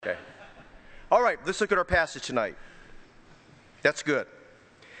All right, let's look at our passage tonight. That's good.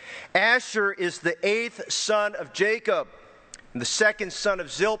 Asher is the 8th son of Jacob, and the 2nd son of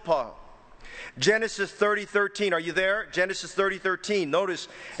Zilpah. Genesis 30:13. Are you there? Genesis 30:13. Notice,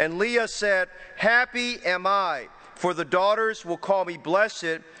 and Leah said, "Happy am I, for the daughters will call me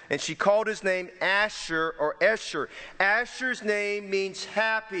blessed." And she called his name Asher or Esher. Asher's name means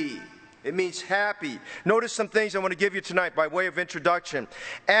happy. It means happy. Notice some things I want to give you tonight by way of introduction.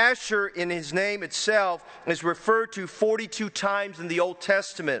 Asher in his name itself is referred to 42 times in the Old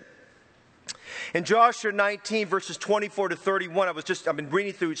Testament. In Joshua 19, verses 24 to 31, I've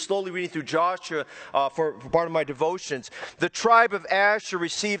been slowly reading through Joshua for part of my devotions. The tribe of Asher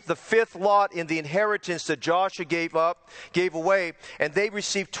received the 5th lot in the inheritance that Joshua gave away, and they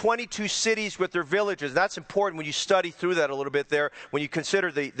received 22 cities with their villages. That's important when you study through that a little bit there, when you consider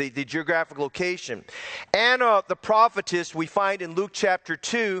the geographic location. Anna, the prophetess, we find in Luke chapter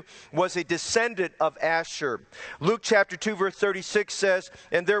 2, was a descendant of Asher. Luke chapter 2, verse 36 says,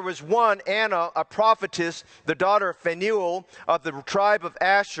 "And there was one, Anna, a prophetess, the daughter of Phanuel of the tribe of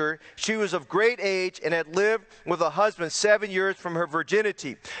Asher. She was of great age and had lived with a husband 7 years from her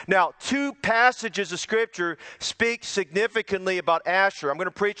virginity." Now, 2 passages of Scripture speak significantly about Asher. I'm going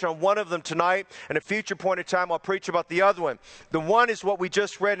to preach on one of them tonight, and at a future point in time, I'll preach about the other one. The one is what we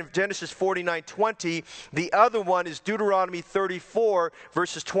just read in Genesis 49:20. The other one is Deuteronomy 34,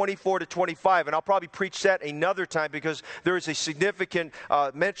 verses 24 to 25. And I'll probably preach that another time because there is a significant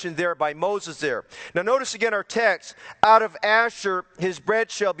mention there by Moses there. Now notice again our text. Out of Asher his bread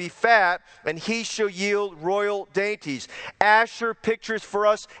shall be fat, and he shall yield royal dainties. Asher pictures for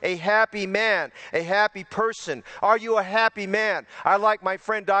us a happy man, a happy person. Are you a happy man? I like my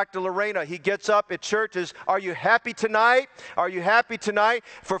friend Dr. Lorena. He gets up at churches. Are you happy tonight? Are you happy tonight?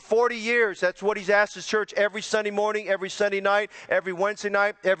 For 40 years, that's what he's asked his church every Sunday morning, every Sunday night, every Wednesday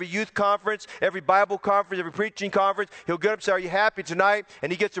night, every youth conference, every Bible conference, every preaching conference. He'll get up and say, "Are you happy tonight?"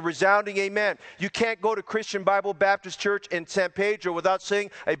 And he gets a resounding amen. You can't go to Christian Bible Baptist Church in San Pedro without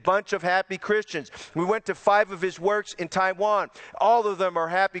seeing a bunch of happy Christians. We went to 5 of his works in Taiwan. All of them are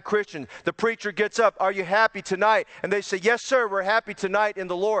happy Christians. The preacher gets up, "Are you happy tonight?" And they say, "Yes, sir, we're happy tonight in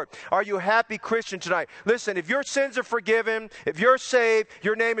the Lord." Are you a happy Christian tonight? Listen, if your sins are forgiven, if you're saved,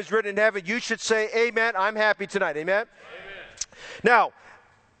 your name is written in heaven, you should say, "Amen, I'm happy tonight." Amen? Amen. Now,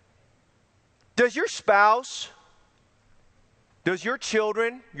 does your spouse, does your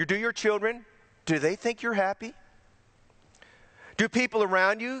children, do they think you're happy? Do people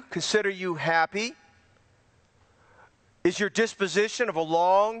around you consider you happy? Is your disposition of a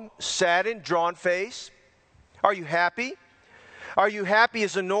long, saddened, drawn face? Are you happy? Are you happy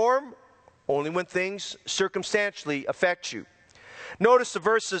as a norm? Only when things circumstantially affect you. Notice the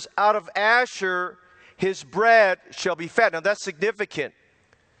verses, "Out of Asher his bread shall be fat." Now that's significant.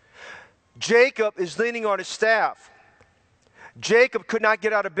 Jacob is leaning on his staff. Jacob could not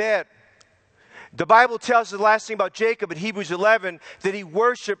get out of bed. The Bible tells us the last thing about Jacob in Hebrews 11 that he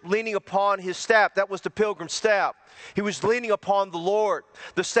worshiped leaning upon his staff. That was the pilgrim's staff. He was leaning upon the Lord.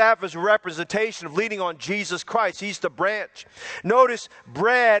 The staff is a representation of leaning on Jesus Christ. He's the branch. Notice,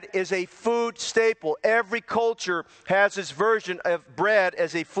 bread is a food staple. Every culture has its version of bread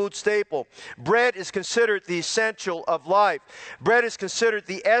as a food staple. Bread is considered the essential of life. Bread is considered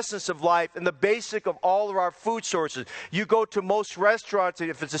the essence of life and the basic of all of our food sources. You go to most restaurants, and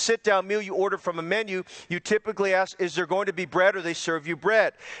if it's a sit-down meal you order from a menu, you typically ask, "Is there going to be bread?" or they serve you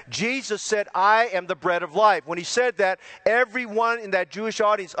bread. Jesus said, "I am the bread of life." When he said that, everyone in that Jewish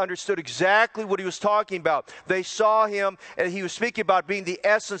audience understood exactly what he was talking about. They saw him, and he was speaking about being the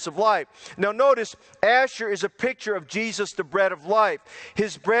essence of life. Now notice, Asher is a picture of Jesus, the bread of life.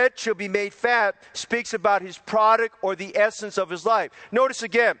 His bread shall be made fat speaks about his product or the essence of his life. Notice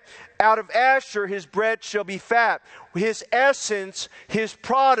again, out of Asher his bread shall be fat. His essence, his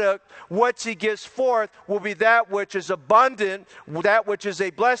product, what he gives forth will be that which is abundant, that which is a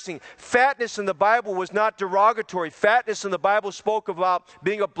blessing. Fatness in the Bible was not derogatory. Fatness in the Bible spoke about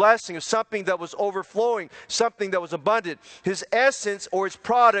being a blessing, of something that was overflowing, something that was abundant. His essence or his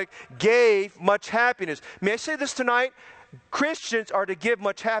product gave much happiness. May I say this tonight? Christians are to give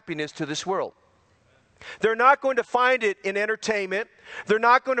much happiness to this world. They're not going to find it in entertainment. They're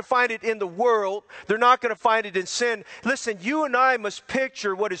not going to find it in the world. They're not going to find it in sin. Listen, you and I must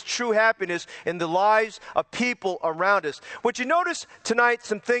picture what is true happiness in the lives of people around us. Would you notice tonight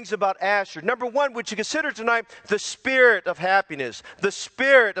some things about Asher? Number one, would you consider tonight the spirit of happiness? The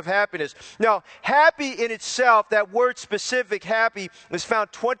spirit of happiness. Now, happy in itself, that word specific, happy, is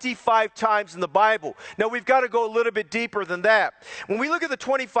found 25 times in the Bible. Now, we've got to go a little bit deeper than that. When we look at the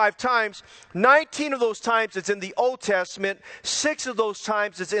 25 times, 19 of those times it's in the Old Testament, 6 of those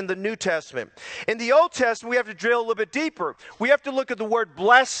times is in the New Testament. In the Old Testament, we have to drill a little bit deeper. We have to look at the word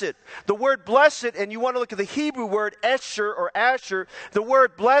blessed. The word blessed, and you want to look at the Hebrew word Esher or Asher. The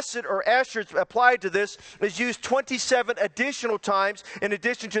word blessed or Asher applied to this is used 27 additional times in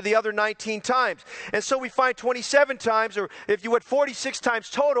addition to the other 19 times. And so we find 27 times, or if you would, 46 times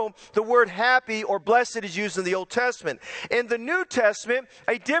total, the word happy or blessed is used in the Old Testament. In the New Testament,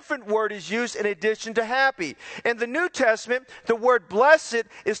 a different word is used in addition to happy. In the New Testament, the word blessed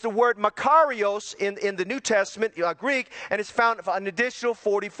is the word makarios in the New Testament, Greek, and it's found an additional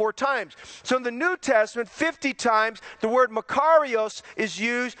 44 times. So in the New Testament, 50 times the word makarios is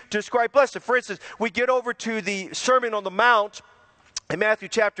used to describe blessed. For instance, we get over to the Sermon on the Mount in Matthew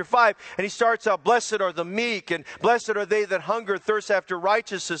chapter 5, and he starts out, blessed are the meek, and blessed are they that hunger and thirst after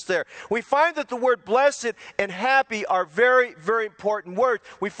righteousness there. We find that the word blessed and happy are very, very important words.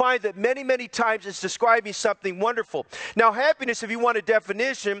 We find that many, many times it's describing something wonderful. Now, happiness, if you want a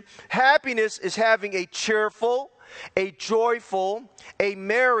definition, happiness is having a cheerful, a joyful, a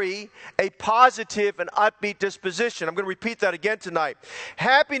merry, a positive, and upbeat disposition. I'm going to repeat that again tonight.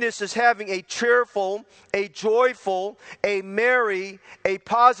 Happiness is having a cheerful, a joyful, a merry, a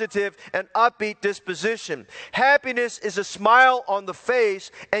positive, and upbeat disposition. Happiness is a smile on the face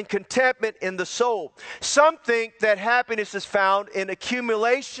and contentment in the soul. Some think that happiness is found in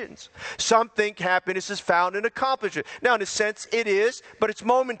accumulations. Some think happiness is found in accomplishment. Now, in a sense, it is, but it's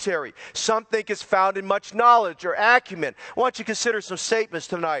momentary. Some think it's found in much knowledge or acumen. I want you to consider some statements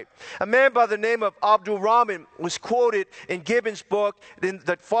tonight. A man by the name of Abdul Rahman was quoted in Gibbon's book, in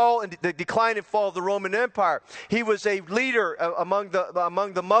the Decline and Fall of the Roman Empire. He was a leader among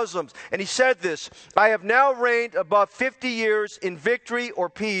the Muslims, and he said this: I have now reigned above 50 years in victory or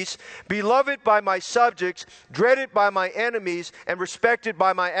peace, beloved by my subjects, dreaded by my enemies, and respected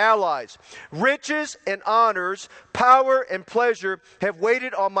by my allies. Riches and honors, power and pleasure have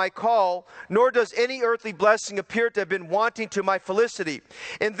waited on my call, nor does any earthly blessing appear to have been wanting to my felicity.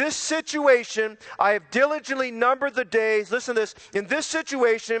 In this situation, I have diligently numbered the days. Listen to this. In this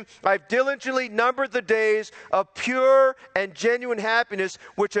situation, I have diligently numbered the days of pure and genuine happiness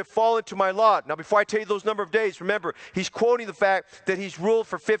which have fallen to my lot. Now, before I tell you those number of days, remember, he's quoting the fact that he's ruled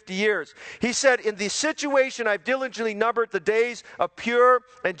for 50 years. He said, in the situation, I've diligently numbered the days of pure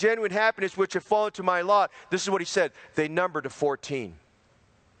and genuine happiness which have fallen to my lot. This is what he said. They numbered to 14.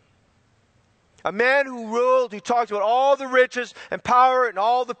 A man who ruled, who talked about all the riches and power and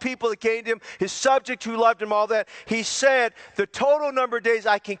all the people that came to him, his subject who loved him, all that. He said, the total number of days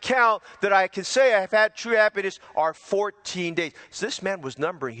I can count that I can say I have had true happiness are 14 days. So this man was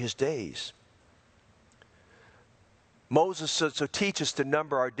numbering his days. Moses said, so teach us to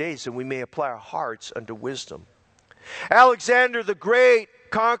number our days, and we may apply our hearts unto wisdom. Alexander the Great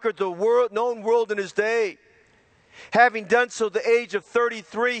conquered the known world in his day. Having done so at the age of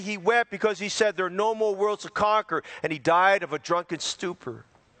 33, he wept because he said there are no more worlds to conquer, and he died of a drunken stupor.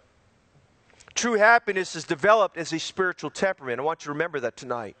 True happiness is developed as a spiritual temperament. I want you to remember that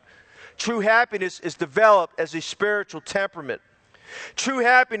tonight. True happiness is developed as a spiritual temperament. True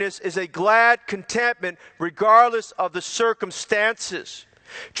happiness is a glad contentment regardless of the circumstances.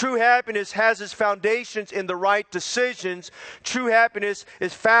 True happiness has its foundations in the right decisions. True happiness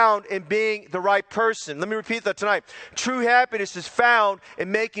is found in being the right person. Let me repeat that tonight. True happiness is found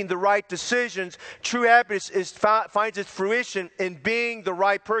in making the right decisions. True happiness finds its fruition in being the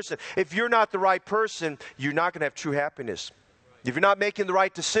right person. If you're not the right person, you're not going to have true happiness. If you're not making the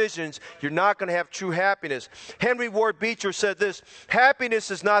right decisions, you're not going to have true happiness. Henry Ward Beecher said this: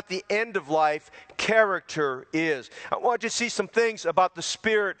 happiness is not the end of life, character is. I want you to see some things about the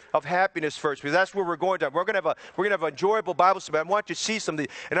spirit of happiness first, because that's where we're going to. We're going to have an enjoyable Bible study. I want you to see something,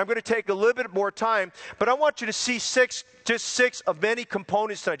 and I'm going to take a little bit more time, but I want you to see six of many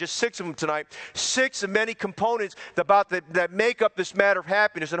components tonight, just 6 of them tonight, 6 of many components that make up this matter of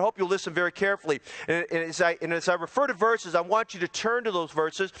happiness, and I hope you'll listen very carefully. And as I refer to verses, I want you to turn to those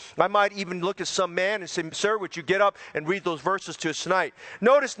verses. I might even look at some man and say, sir, would you get up and read those verses to us tonight?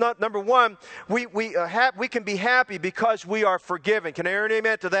 Notice, number one, we can be happy because we are forgiven. Can I hear an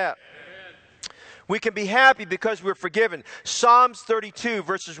amen to that? We can be happy because we're forgiven. Psalms 32,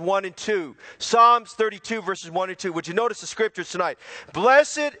 verses 1 and 2. Psalms 32, verses 1 and 2. Would you notice the scriptures tonight?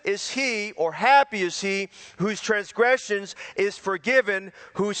 Blessed is he, or happy is he, whose transgressions is forgiven,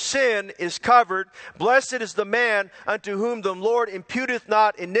 whose sin is covered. Blessed is the man unto whom the Lord imputeth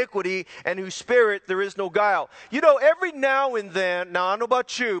not iniquity, and whose spirit there is no guile. You know, every now and then, now I don't know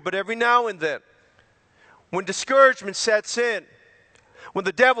about you, but every now and then, when discouragement sets in, When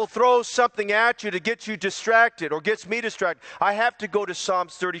the devil throws something at you to get you distracted or gets me distracted, I have to go to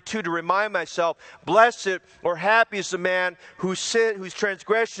Psalms 32 to remind myself, blessed or happy is the man whose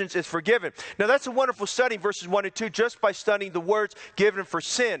transgressions is forgiven. Now that's a wonderful study, verses 1 and 2, just by studying the words given for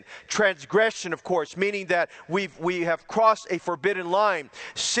sin. Transgression, of course, meaning that we have crossed a forbidden line.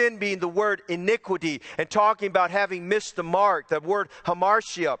 Sin being the word iniquity, and talking about having missed the mark, the word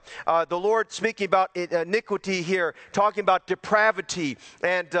hamartia. The Lord speaking about iniquity here, talking about depravity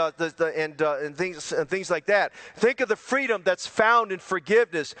and things like that. Think of the freedom that's found in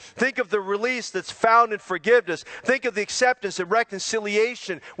forgiveness. Think of the release that's found in forgiveness. Think of the acceptance and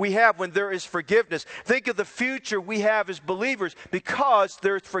reconciliation we have when there is forgiveness. Think of the future we have as believers because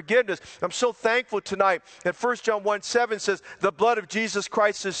there is forgiveness. I'm so thankful tonight that 1 John 1:7 says, the blood of Jesus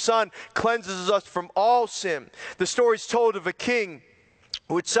Christ, his Son, cleanses us from all sin. The story is told of a king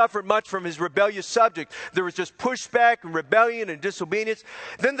who had suffered much from his rebellious subject. There was just pushback and rebellion and disobedience.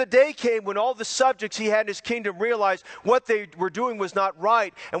 Then the day came when all the subjects he had in his kingdom realized what they were doing was not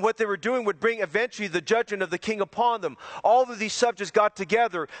right, and what they were doing would bring eventually the judgment of the king upon them. All of these subjects got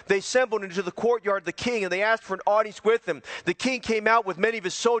together. They assembled into the courtyard of the king, and they asked for an audience with him. The king came out with many of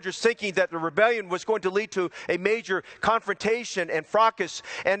his soldiers, thinking that the rebellion was going to lead to a major confrontation and fracas.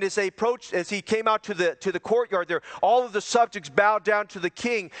 And as he came out to the courtyard there, all of the subjects bowed down to the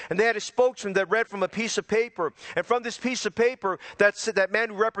king, and they had a spokesman that read from a piece of paper. And from this piece of paper, that man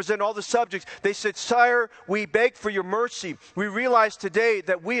who represented all the subjects, they said, "Sire, we beg for your mercy. We realize today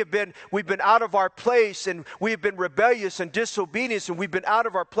that we've been out of our place, and we have been rebellious and disobedience, and we've been out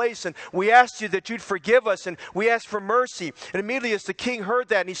of our place, and we asked you that you'd forgive us, and we asked for mercy." And immediately as the king heard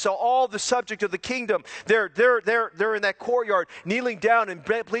that, and he saw all the subject of the kingdom, they're in that courtyard, kneeling down and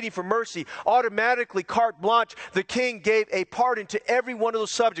pleading for mercy, automatically, carte blanche, the king gave a pardon to every one of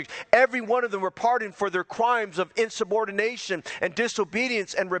those subjects. Every one of them were pardoned for their crimes of insubordination and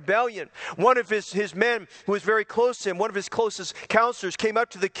disobedience and rebellion. One of his men who was very close to him, one of his closest counselors, came up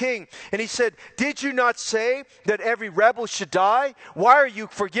to the king and he said, "Did you not say that every rebel should die? Why are you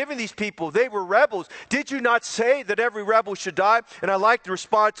forgiving these people? They were rebels. Did you not say that every rebel should die?" And I like the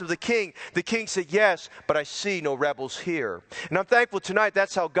response of the king. The king said, "Yes, but I see no rebels here." And I'm thankful tonight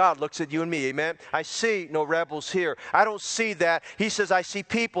that's how God looks at you and me, amen? I see no rebels here. I don't see that. He says, I see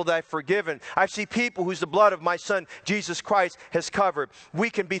people that I've forgiven. I see people whose the blood of my Son, Jesus Christ, has covered. We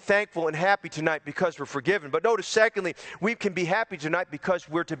can be thankful and happy tonight because we're forgiven. But notice, secondly, we can be happy tonight because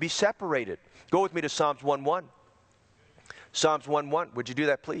we're to be separated. Go with me to Psalms 1:1. Psalms 1:1. Would you do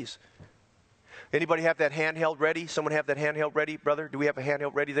that, please? Anybody have that handheld ready? Someone have that handheld ready, brother? Do we have a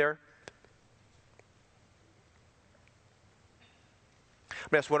handheld ready there? I'm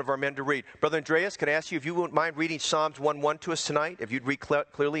going to ask one of our men to read. Brother Andreas, can I ask you if you wouldn't mind reading Psalms 1:1 to us tonight? If you'd read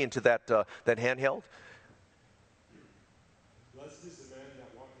clearly into that handheld. Blessed is the man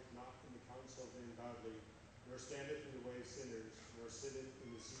that walketh not in the counsel of the ungodly, nor standeth in the way of sinners, nor sitteth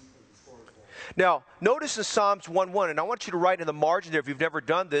in the seat of the scornful. Now, notice in Psalms 1:1, and I want you to write in the margin there if you've never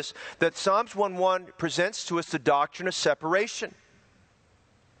done this, that Psalms 1:1 presents to us the doctrine of separation.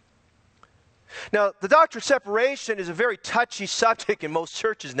 Now, the doctrine of separation is a very touchy subject in most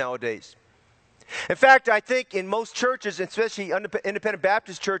churches nowadays. In fact, I think in most churches, especially independent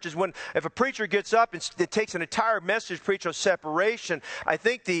Baptist churches, if a preacher gets up and it takes an entire message preach on separation, I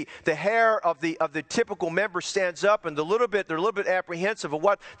think the hair of the typical member stands up, and they're a little bit apprehensive of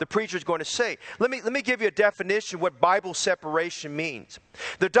what the preacher is going to say. Let me give you a definition of what Bible separation means.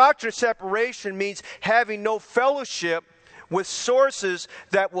 The doctrine of separation means having no fellowship with sources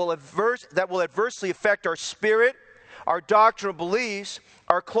that will adversely affect our spirit, our doctrinal beliefs,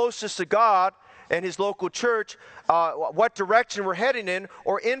 our closeness to God and His local church, what direction we're heading in,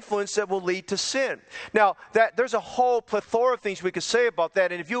 or influence that will lead to sin. Now, there's a whole plethora of things we could say about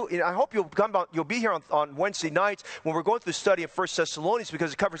that, and I hope you'll be here on Wednesday nights when we're going through the study of 1 Thessalonians,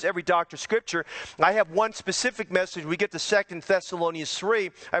 because it covers every doctrine of Scripture. I have one specific message. We get to 2 Thessalonians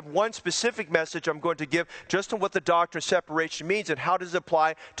 3. I have one specific message I'm going to give just on what the doctrine of separation means and how does it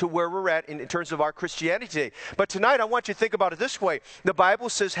apply to where we're at in terms of our Christianity today. But tonight I want you to think about it this way. The Bible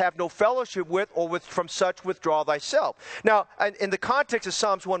says, "Have no fellowship with or from such withdraw thyself." Now, in the context of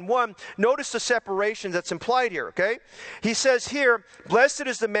Psalms 1:1, notice the separation that's implied here, okay? He says here, "Blessed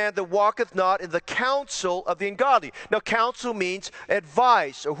is the man that walketh not in the counsel of the ungodly." Now, counsel means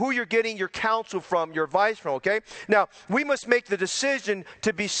advice, or who you're getting your counsel from, your advice from, okay? Now, we must make the decision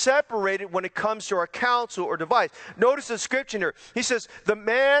to be separated when it comes to our counsel or advice. Notice the scripture here. He says,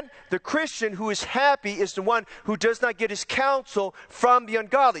 the Christian who is happy is the one who does not get his counsel from the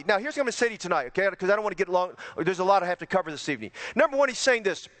ungodly. Now, here's what I'm going to say to you tonight, okay? Because I don't want to get long. There's a lot I have to cover this evening. Number one, he's saying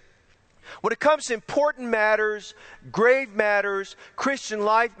this. When it comes to important matters, grave matters, Christian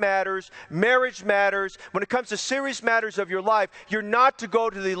life matters, marriage matters, when it comes to serious matters of your life, you're not to go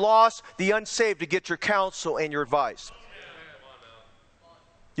to the lost, the unsaved to get your counsel and your advice.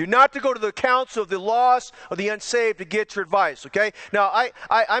 You're not to go to the counsel of the lost or the unsaved to get your advice, okay? Now,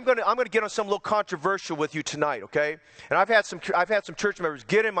 I'm going to get on something a little controversial with you tonight, okay? And I've had some church members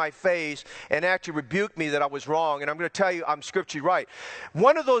get in my face and actually rebuke me that I was wrong, and I'm going to tell you I'm scripturally right.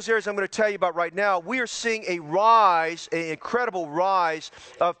 One of those areas I'm going to tell you about right now, we are seeing a rise, an incredible rise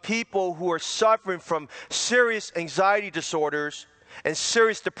of people who are suffering from serious anxiety disorders and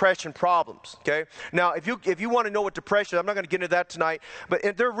serious depression problems, okay? Now, if you want to know what depression is, I'm not going to get into that tonight, but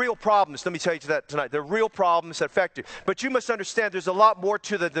they're real problems. Let me tell you that tonight. They're real problems that affect you. But you must understand there's a lot more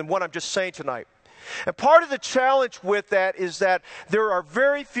to that than what I'm just saying tonight. And part of the challenge with that is that there are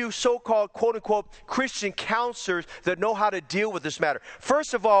very few so-called, quote-unquote, Christian counselors that know how to deal with this matter.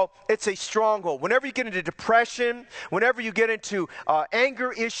 First of all, it's a stronghold. Whenever you get into depression, whenever you get into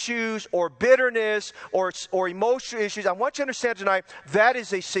anger issues or bitterness or emotional issues, I want you to understand tonight, that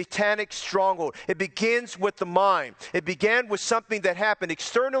is a satanic stronghold. It begins with the mind. It began with something that happened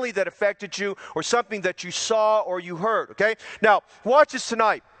externally that affected you or something that you saw or you heard, okay? Now, watch this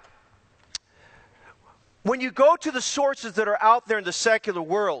tonight. When you go to the sources that are out there in the secular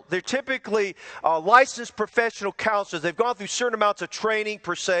world, they're typically licensed professional counselors. They've gone through certain amounts of training,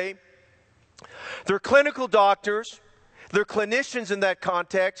 per se. They're clinical doctors. They're clinicians in that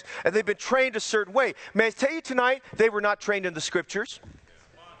context, and they've been trained a certain way. May I tell you tonight, they were not trained in the Scriptures.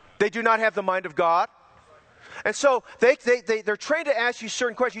 They do not have the mind of God. And so they're trained to ask you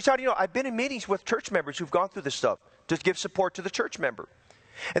certain questions. You know, I've been in meetings with church members who've gone through this stuff to give support to the church member.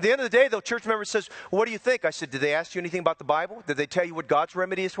 At the end of the day, the church member says, well, what do you think? I said, did they ask you anything about the Bible? Did they tell you what God's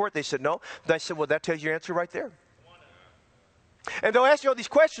remedy is for it? They said, no. And I said, well, that tells you your answer right there. And they'll ask you all these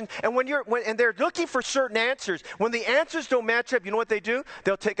questions, and and they're looking for certain answers. When the answers don't match up, you know what they do?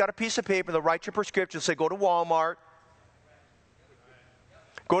 They'll take out a piece of paper, they'll write your prescription, say, go to Walmart,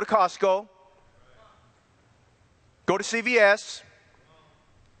 go to Costco, go to CVS,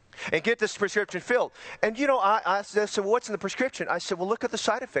 and get this prescription filled. And you know, I said, well, what's in the prescription? I said, well, look at the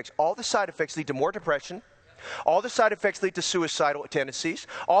side effects. All the side effects lead to more depression. All the side effects lead to suicidal tendencies.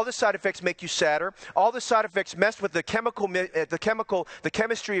 All the side effects make you sadder. All the side effects mess with the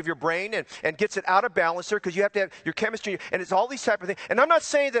chemistry of your brain and gets it out of balance there, because you have to have your chemistry, and it's all these type of things. And I'm not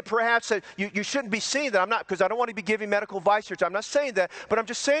saying that perhaps that you shouldn't be seeing that. I'm not, because I don't want to be giving medical advice here. I'm not saying that, but I'm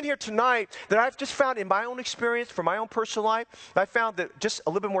just saying here tonight that I've just found in my own experience, from my own personal life, I found that just a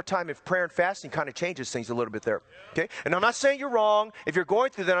little bit more time of prayer and fasting kind of changes things a little bit there. Okay? And I'm not saying you're wrong. If you're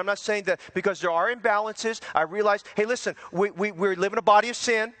going through that, I'm not saying that, because there are imbalances. I realize, hey, listen, we live in a body of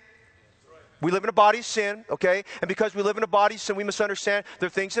sin. We live in a body of sin, okay? And because we live in a body of sin, we must understand there are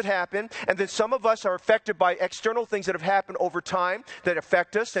things that happen. And then some of us are affected by external things that have happened over time that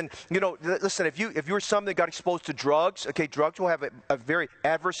affect us. And, you know, listen, if you're someone that got exposed to drugs, okay, drugs will have a very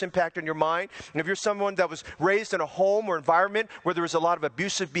adverse impact on your mind. And if you're someone that was raised in a home or environment where there was a lot of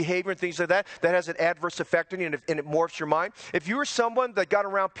abusive behavior and things like that, that has an adverse effect on you, and it morphs your mind. If you were someone that got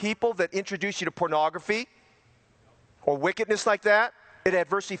around people that introduced you to pornography or wickedness like that, it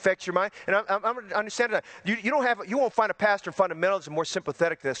adversely affects your mind. And I'm understanding that. You won't find a pastor in fundamentalism more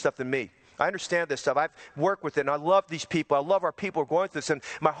sympathetic to that stuff than me. I understand this stuff. I've worked with it, and I love these people. I love our people who are going through this, and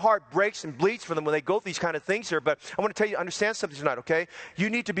my heart breaks and bleeds for them when they go through these kind of things here. But I want to tell you, understand something tonight, okay? You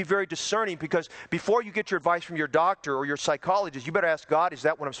need to be very discerning, because before you get your advice from your doctor or your psychologist, you better ask God, is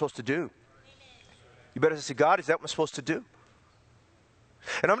that what I'm supposed to do? You better say, God, is that what I'm supposed to do?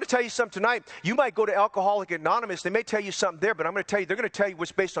 And I'm going to tell you something tonight. You might go to Alcoholics Anonymous. They may tell you something there, but I'm going to tell you, they're going to tell you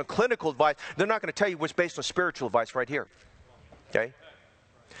what's based on clinical advice. They're not going to tell you what's based on spiritual advice right here. Okay?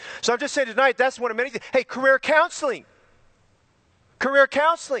 So I'm just saying tonight, that's one of many things. Hey, career counseling. Career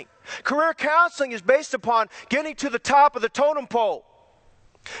counseling. Career counseling is based upon getting to the top of the totem pole.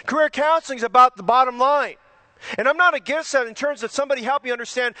 Career counseling is about the bottom line. And I'm not against that in terms of somebody helping you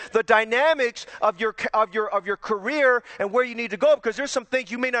understand the dynamics of your career and where you need to go, because there's some things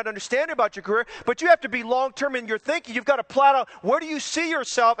you may not understand about your career, but you have to be long-term in your thinking. You've got to plot out, where do you see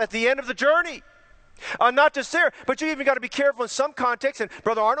yourself at the end of the journey? Not just there, but you even got to be careful in some contexts, and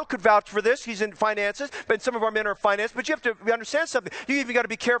Brother Arnold could vouch for this. He's in finances, but some of our men are in finance, but you have to understand something. You even got to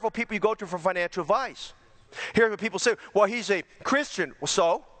be careful people you go to for financial advice. Here's what people say, well, he's a Christian. Well,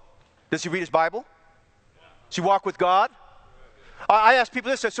 so? Does he read his Bible? Does he walk with God? I ask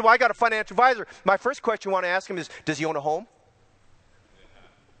people this. I say, well, I got a financial advisor. My first question I want to ask him is, does he own a home?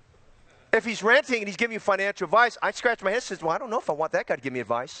 If he's renting and he's giving you financial advice, I scratch my head and say, well, I don't know if I want that guy to give me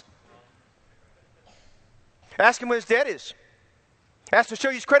advice. Ask him what his debt is. Asked to show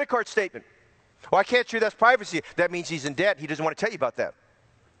you his credit card statement. Well, I can't show you, that's privacy. That means he's in debt. He doesn't want to tell you about that.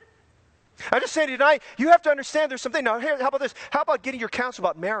 I'm just saying tonight, you have to understand there's something. Now, here, how about this? How about getting your counsel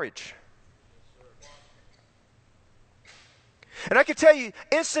about marriage? And I can tell you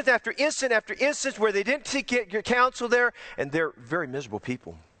instance after instance after instance where they didn't seek your counsel there, and they're very miserable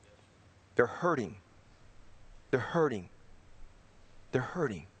people. They're hurting. They're hurting. They're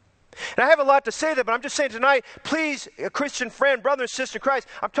hurting. And I have a lot to say there, but I'm just saying tonight, please, a Christian friend, brother and sister in Christ,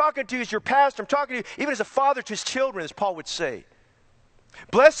 I'm talking to you as your pastor. I'm talking to you even as a father to his children, as Paul would say.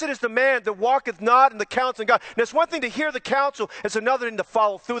 Blessed is the man that walketh not in the counsel of God. Now, it's one thing to hear the counsel. It's another thing to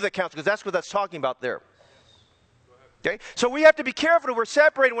follow through the counsel, because that's what that's talking about there. Okay? So we have to be careful that we're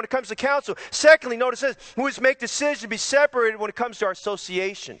separated when it comes to counsel. Secondly, notice this, we must make decisions to be separated when it comes to our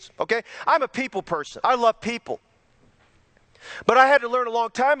associations. Okay? I'm a people person. I love people. But I had to learn a long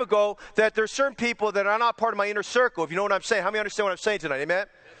time ago that there are certain people that are not part of my inner circle, if you know what I'm saying. How many understand what I'm saying tonight? Amen?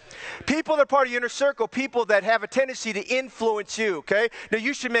 People that are part of your inner circle, people that have a tendency to influence you, okay? Now,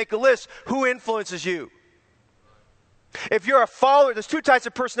 you should make a list. Who influences you? If you're a follower, there's two types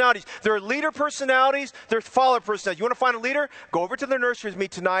of personalities. There are leader personalities, there's follower personalities. You want to find a leader? Go over to the nursery with me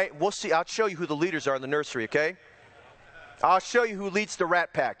tonight. We'll see. I'll show you who the leaders are in the nursery, okay? I'll show you who leads the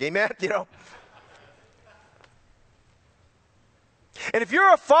rat pack. Amen? You know? And if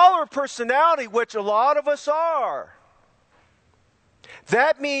you're a follower personality, which a lot of us are,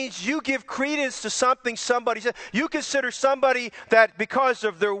 that means you give credence to something somebody said. You consider somebody that because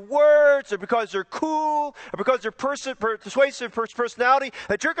of their words or because they're cool or because they're persuasive personality,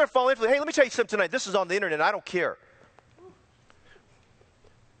 that you're going to fall into. Hey, let me tell you something tonight. This is on the internet. I don't care.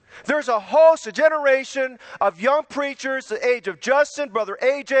 There's a generation of young preachers, the age of Justin, Brother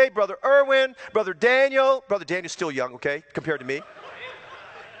AJ, Brother Erwin, Brother Daniel. Brother Daniel's still young, okay, compared to me.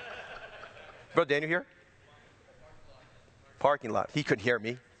 Brother Daniel here? Parking lot. He couldn't hear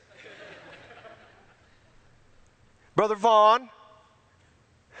me. Brother Vaughn.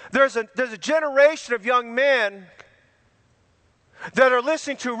 There's a generation of young men that are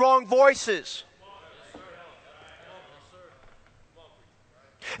listening to wrong voices.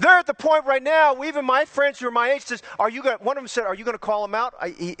 They're at the point right now, even my friends who are my age says, one of them said, are you going to call him out?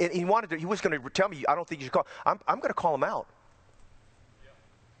 He was going to tell me, I don't think you should call. I'm going to call him out.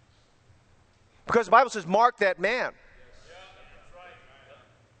 Because the Bible says, mark that man.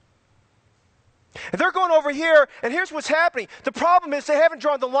 And they're going over here, and here's what's happening. The problem is they haven't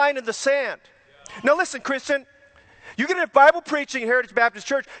drawn the line in the sand. Now listen, Christian, you get into Bible preaching at Heritage Baptist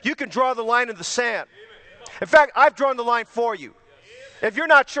Church, you can draw the line in the sand. In fact, I've drawn the line for you. If you're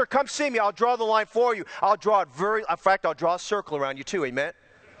not sure, come see me. I'll draw the line for you. I'll draw a circle around you too, amen?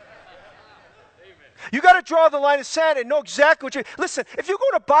 You got to draw the line in sand and know exactly what you... Listen, if you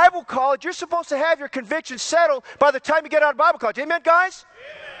go to Bible college, you're supposed to have your convictions settled by the time you get out of Bible college. Amen, guys?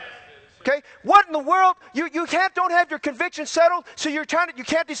 Okay? What in the world? You don't have your conviction settled, so you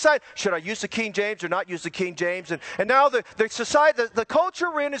can't decide, should I use the King James or not use the King James? And now the society, the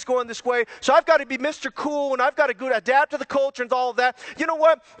culture we're in is going this way, so I've got to be Mr. Cool, and I've got to adapt to the culture and all of that. You know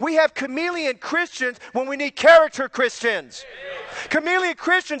what? We have chameleon Christians when we need character Christians. Chameleon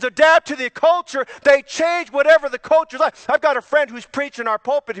Christians adapt to the culture. They change whatever the culture's like. I've got a friend who's preaching in our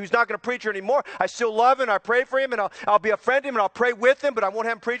pulpit who's not going to preach here anymore. I still love him, I pray for him, and I'll be a friend to him, and I'll pray with him, but I won't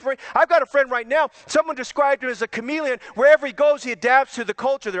have him preach for me. I've got a friend right now, someone described him as a chameleon. Wherever he goes, he adapts to the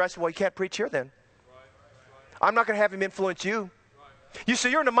culture there. I said, well, you can't preach here then. I'm not going to have him influence you. You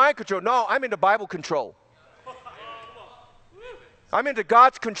say, you're into mind control. No, I'm into Bible control. I'm into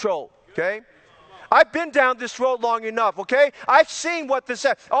God's control, okay? I've been down this road long enough, okay? I've seen what this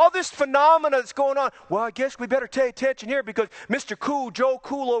is. All this phenomena that's going on. Well, I guess we better pay attention here because Mr. Cool, Joe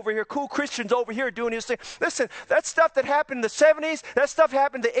Cool over here, cool Christians over here doing his thing. Listen, that stuff that happened in the 70s, that stuff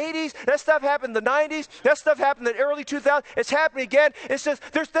happened in the 80s, that stuff happened in the 90s, that stuff happened in the early 2000s. It's happening again. It says,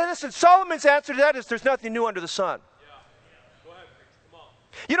 listen, Solomon's answer to that is there's nothing new under the sun.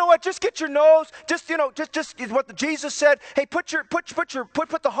 You know what? Just get your nose. Just what Jesus said. Hey, put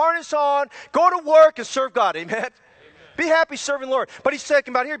the harness on. Go to work and serve God. Amen. Be happy serving the Lord. But he's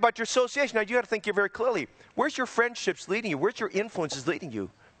talking about here about your association. Now you got to think here very clearly. Where's your friendships leading you? Where's your influences leading you?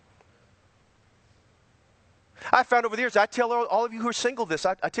 I found over the years. I tell all of you who are single this.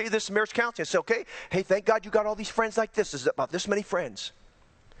 I tell you this in marriage counseling. I say, okay, hey, thank God you got all these friends like this. There's about this many friends.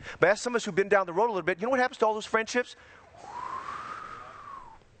 But as some of us who've been down the road a little bit, you know what happens to all those friendships?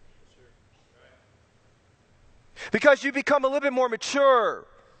 Because you become a little bit more mature.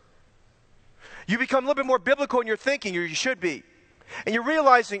 You become a little bit more biblical in your thinking, or you should be. And you're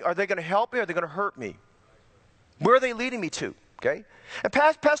realizing, are they going to help me or are they going to hurt me? Where are they leading me to? Okay? And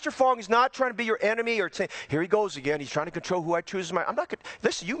Pastor Fong is not trying to be your enemy or saying, here he goes again. He's trying to control who I choose as my. I'm not going to.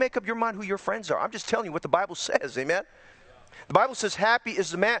 Listen, you make up your mind who your friends are. I'm just telling you what the Bible says. Amen? The Bible says, happy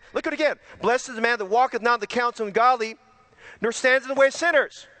is the man. Look at it again. Blessed is the man that walketh not in the counsel of the godly, nor stands in the way of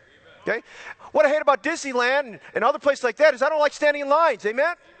sinners. Okay? What I hate about Disneyland and other places like that is I don't like standing in lines.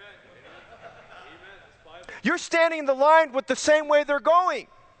 Amen? You're standing in the line with the same way they're going.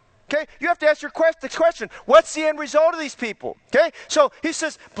 Okay? You have to ask your the question, what's the end result of these people? Okay? So he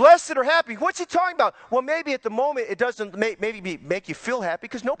says, blessed or happy. What's he talking about? Well, maybe at the moment it doesn't make you feel happy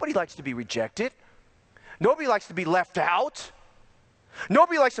because nobody likes to be rejected. Nobody likes to be left out.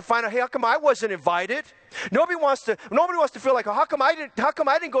 Nobody likes to find out, hey, how come I wasn't invited? Nobody wants to feel like, oh, how come I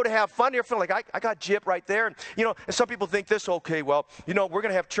didn't go to have fun? They're feeling like I got gypped right there. And and some people think this, okay, well, we're going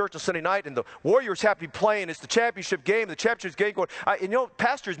to have church on Sunday night and the Warriors have to be playing. It's the championship game. The championship game going.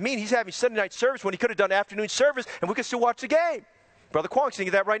 Pastor's mean. He's having Sunday night service when he could have done afternoon service and we could still watch the game. Brother Kwong's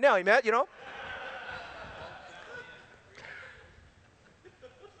thinking that right now, amen,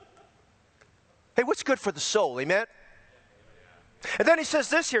 Hey, what's good for the soul, amen? And then he says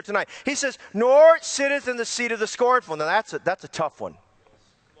this here tonight. He says, nor sitteth in the seat of the scornful. Now that's a tough one.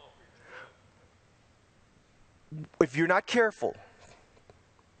 If you're not careful,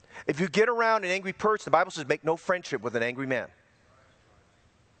 if you get around an angry person, the Bible says make no friendship with an angry man.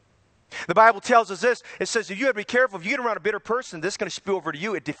 The Bible tells us this. It says if you have to be careful, if you get around a bitter person, this is going to spill over to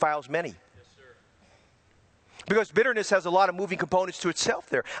you. It defiles many. Because bitterness has a lot of moving components to itself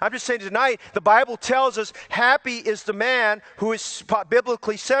there. I'm just saying tonight, the Bible tells us happy is the man who is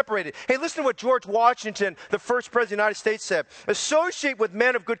biblically separated. Hey, listen to what George Washington, the first president of the United States, said. Associate with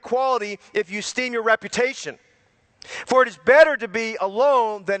men of good quality if you esteem your reputation. For it is better to be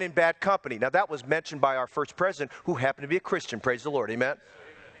alone than in bad company. Now, that was mentioned by our first president, who happened to be a Christian. Praise the Lord. Amen.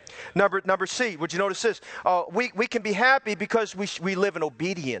 Number C, would you notice this? We can be happy because we live in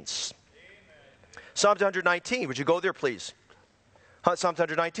obedience. Psalms 119. Would you go there, please? Psalms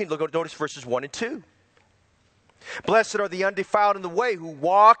 119. Notice verses 1 and 2. Blessed are the undefiled in the way who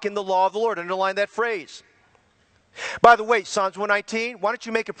walk in the law of the Lord. Underline that phrase. By the way, Psalms 119. Why don't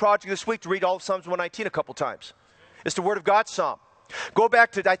you make a project this week to read all of Psalms 119 a couple times? It's the Word of God Psalm. Go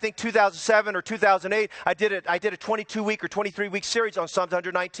back to, I think, 2007 or 2008. I did a 22-week or 23-week series on Psalms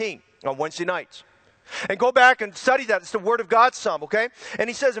 119 on Wednesday nights. And go back and study that. It's the Word of God Psalm, okay? And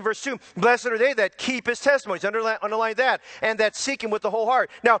he says in verse 2, blessed are they that keep his testimonies. Underline that. And that seek him with the whole heart.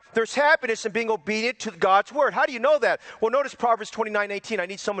 Now, there's happiness in being obedient to God's Word. How do you know that? Well, notice Proverbs 29:18. I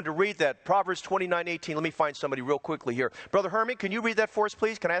need someone to read that. Proverbs 29:18. Let me find somebody real quickly here. Brother Herman, can you read that for us,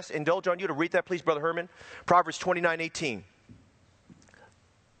 please? Can I indulge on you to read that, please, Brother Herman? Proverbs 29:18.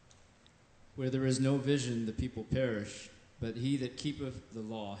 Where there is no vision, the people perish. But he that keepeth the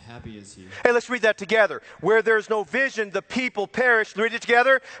law, happy is he. Hey, let's read that together. Where there is no vision, the people perish. Read it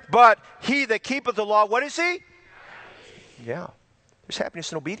together. But he that keepeth the law, what is he? Happy. Yeah. There's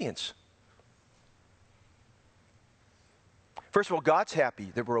happiness in obedience. First of all, God's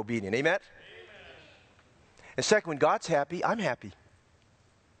happy that we're obedient. Amen? And second, when God's happy, I'm happy.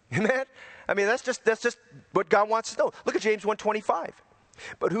 Amen? I mean, that's just what God wants to know. Look at James 1:25.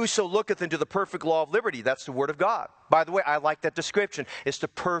 But whoso looketh into the perfect law of liberty, that's the Word of God. By the way, I like that description. It's the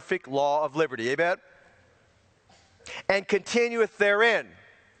perfect law of liberty. Amen? And continueth therein.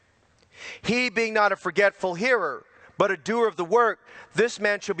 He being not a forgetful hearer, but a doer of the work, this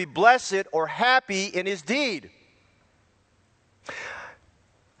man shall be blessed or happy in his deed.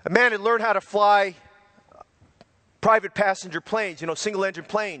 A man had learned how to fly private passenger planes, single engine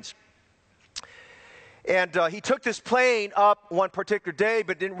planes. And he took this plane up one particular day,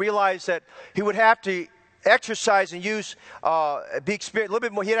 but didn't realize that he would have to exercise and use, be experienced a little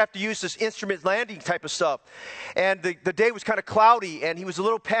bit more. He'd have to use this instrument landing type of stuff. And the day was kind of cloudy, and he was a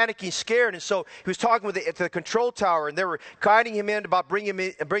little panicky and scared. And so he was talking with the control tower, and they were guiding him in about bringing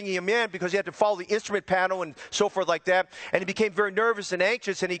him in because he had to follow the instrument panel and so forth like that. And he became very nervous and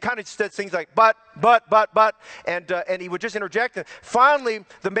anxious, and he kind of said things like, but, and he would just interject. And finally,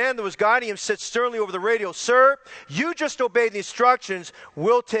 the man that was guiding him said sternly over the radio, sir, you just obey the instructions.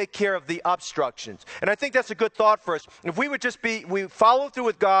 We'll take care of the obstructions. And I think that's a good thought for us. If we would just we follow through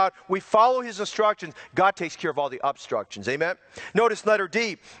with God, we follow his instructions, God takes care of all the obstructions. Amen? Notice letter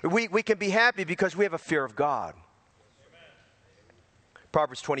D. We can be happy because we have a fear of God. Amen.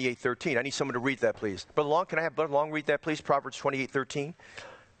 Proverbs 28:13. I need someone to read that, please. Brother Long, can I have Brother Long read that, please? Proverbs 28:13.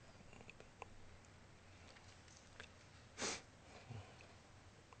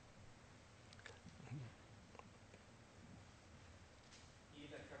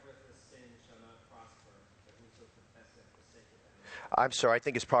 I'm sorry, I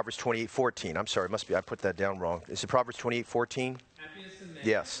think it's Proverbs 28:14. I'm sorry, it must be, I put that down wrong. Is it Proverbs 28:14? Happy is the man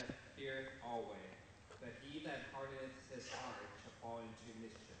Yes. that feareth always, but he that hardeneth his heart shall fall into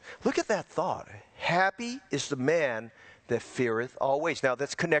mischief. Look at that thought. Happy is the man that feareth always. Now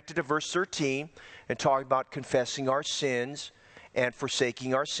that's connected to verse 13 and talking about confessing our sins and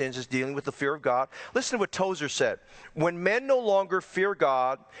forsaking our sins is dealing with the fear of God. Listen to what Tozer said. When men no longer fear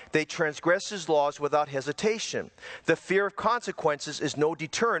God, they transgress his laws without hesitation. The fear of consequences is no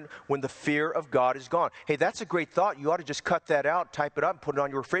deterrent when the fear of God is gone. Hey, that's a great thought. You ought to just cut that out, type it up, and put it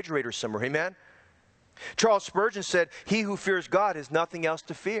on your refrigerator somewhere. Amen? Charles Spurgeon said, he who fears God has nothing else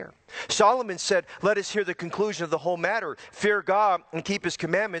to fear. Solomon said, let us hear the conclusion of the whole matter. Fear God and keep his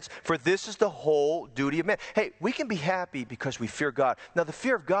commandments, for this is the whole duty of man. Hey, we can be happy because we fear God. Now, the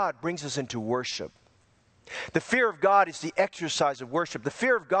fear of God brings us into worship. The fear of God is the exercise of worship. The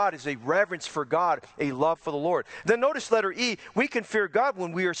fear of God is a reverence for God, a love for the Lord. Then notice letter E, we can fear God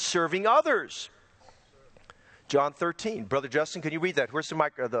when we are serving others. John 13. Brother Justin, can you read that? Where's the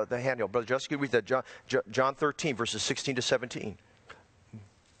mic, the handle? Brother Justin, can you read that? John 13, verses 16 to 17.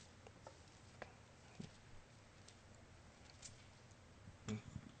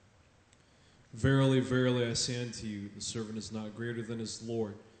 Verily, verily, I say unto you, the servant is not greater than his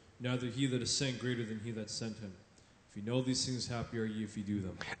Lord, neither he that is sent greater than he that sent him. If you know these things, happy are ye if you do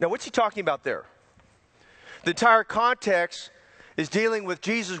them. Now, what's he talking about there? The entire context is dealing with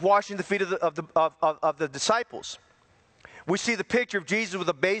Jesus washing the feet of the disciples. We see the picture of Jesus with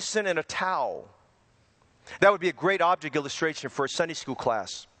a basin and a towel. That would be a great object illustration for a Sunday school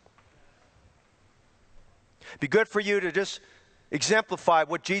class. It'd be good for you to just exemplify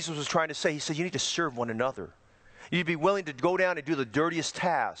what Jesus was trying to say. He said you need to serve one another. You need to be willing to go down and do the dirtiest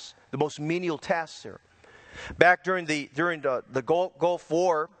tasks, the most menial tasks there. Back during the Gulf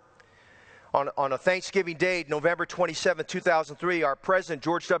War, on a Thanksgiving Day, November 27, 2003, our President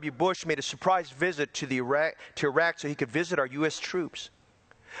George W. Bush made a surprise visit to Iraq so he could visit our U.S. troops.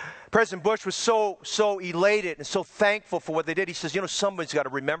 President Bush was so elated and so thankful for what they did. He says, somebody's got to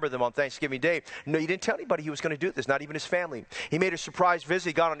remember them on Thanksgiving Day. No, he didn't tell anybody he was going to do this, not even his family. He made a surprise visit.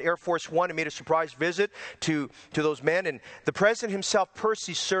 He got on Air Force One and made a surprise visit to those men. And the President himself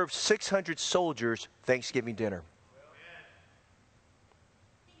personally served 600 soldiers Thanksgiving dinner.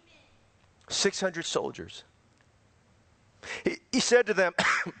 600 soldiers. He said to them,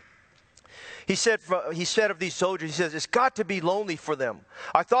 he said of these soldiers, he says, it's got to be lonely for them.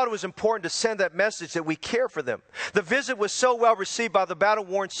 I thought it was important to send that message that we care for them. The visit was so well received by the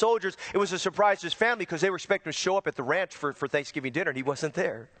battle-worn soldiers, it was a surprise to his family because they were expecting to show up at the ranch for Thanksgiving dinner, and he wasn't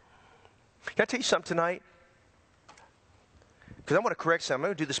there. Can I tell you something tonight? Because I want to correct something. I'm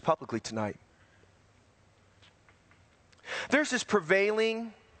going to do this publicly tonight. There's this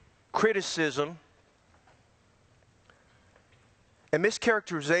prevailing criticism and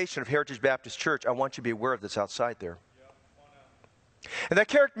mischaracterization of Heritage Baptist Church. I want you to be aware of this outside there. And that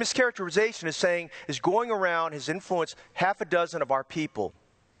mischaracterization is going around, has influenced half a dozen of our people.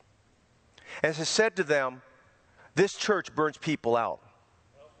 And has said to them, this church burns people out.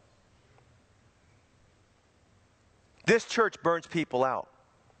 This church burns people out.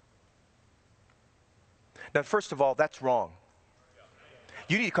 Now, first of all, that's wrong.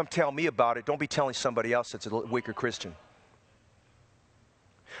 You need to come tell me about it. Don't be telling somebody else that's a weaker Christian.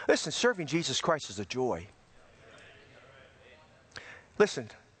 Listen, serving Jesus Christ is a joy. Listen,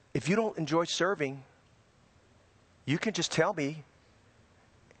 if you don't enjoy serving, you can just tell me,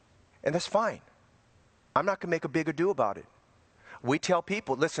 and that's fine. I'm not going to make a big ado about it. We tell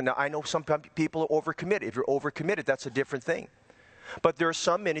people, listen, now I know some people are overcommitted. If you're overcommitted, that's a different thing. But there are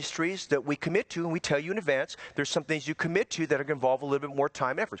some ministries that we commit to, and we tell you in advance. There's some things you commit to that are going to involve a little bit more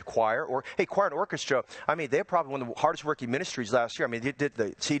time and effort. Choir and orchestra. I mean, they're probably one of the hardest working ministries last year. I mean, they did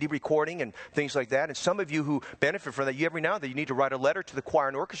the CD recording and things like that. And some of you who benefit from that, every now and then you need to write a letter to the choir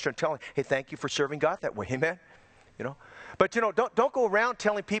and orchestra and tell them, hey, thank you for serving God that way. Amen? But don't go around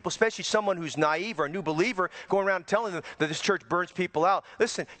telling people, especially someone who's naive or a new believer, going around telling them that this church burns people out.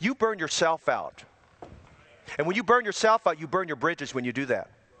 Listen, you burn yourself out. And when you burn yourself out, you burn your bridges when you do that.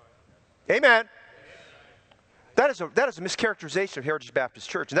 Amen. That is a mischaracterization of Heritage Baptist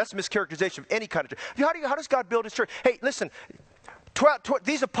Church. And that's a mischaracterization of any kind of church. How does God build his church? Hey, listen,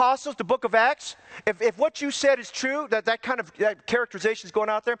 these apostles, the book of Acts, if what you said is true, that characterization is going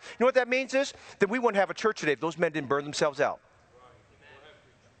out there, you know what that means is? That we wouldn't have a church today if those men didn't burn themselves out.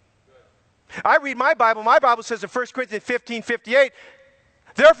 I read my Bible. My Bible says in 1 Corinthians 15:58,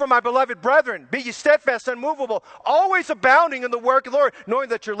 therefore, my beloved brethren, be ye steadfast, unmovable, always abounding in the work of the Lord, knowing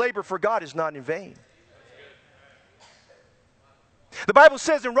that your labor for God is not in vain. The Bible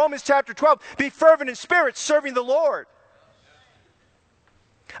says in Romans chapter 12, be fervent in spirit, serving the Lord.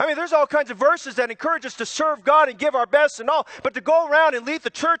 I mean, there's all kinds of verses that encourage us to serve God and give our best and all. But to go around and leave the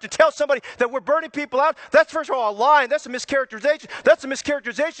church and tell somebody that we're burning people out, that's first of all a lie, and that's a mischaracterization. That's a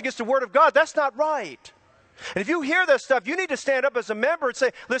mischaracterization against the Word of God. That's not right. And if you hear that stuff, you need to stand up as a member and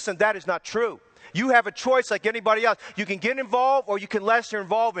say, listen, that is not true. You have a choice like anybody else. You can get involved or you can lessen your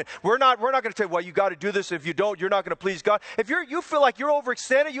involvement. We're not going to tell you, well, you got to do this. If you don't, you're not going to please God. If you feel like you're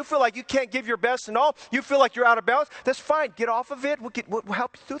overextended, you feel like you can't give your best and all, you feel like you're out of balance, that's fine. Get off of it. We'll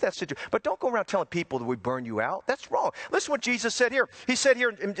help you through that situation. But don't go around telling people that we burn you out. That's wrong. Listen what Jesus said here. He said here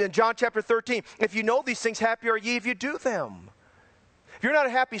in John chapter 13, if you know these things, happy are ye if you do them. If you're not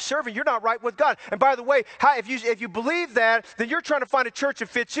a happy servant, you're not right with God. And by the way, if you believe that, then you're trying to find a church that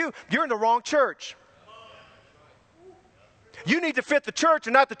fits you. You're in the wrong church. You need to fit the church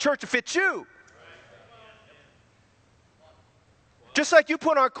and not the church to fit you. Just like you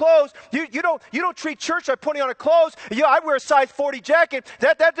put on clothes, you don't treat church like putting on a clothes. I wear a size 40 jacket.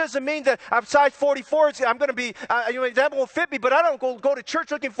 That doesn't mean that I'm size 44. I'm going to be, that won't fit me. But I don't go to church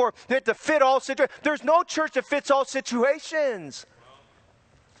looking for it to fit all situations. There's no church that fits all situations.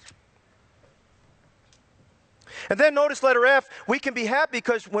 And then notice letter F, we can be happy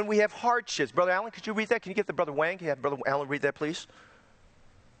because when we have hardships. Brother Allen, could you read that? Can you get the Brother Wang? Can you have Brother Allen read that, please?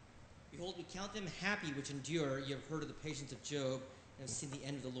 Behold, we count them happy which endure. You have heard of the patience of Job and have seen the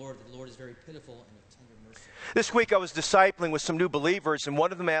end of the Lord. The Lord is very pitiful and of tender mercy. This week I was discipling with some new believers, and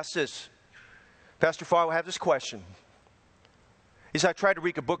one of them asked this. Pastor Farr, I have this question. He said, I tried to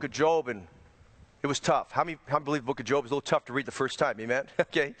read the book of Job, and it was tough. How many believe the book of Job is a little tough to read the first time? Amen?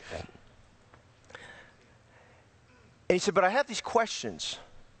 Okay. And he said, but I have these questions.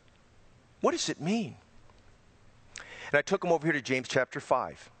 What does it mean? And I took him over here to James chapter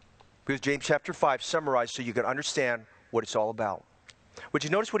 5. Because James chapter 5 summarized so you can understand what it's all about. Would you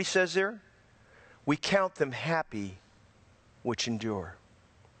notice what he says there? We count them happy which endure.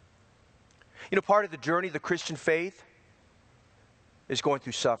 You know, part of the journey of the Christian faith is going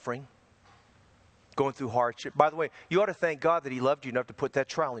through suffering, going through hardship. By the way, you ought to thank God that He loved you enough to put that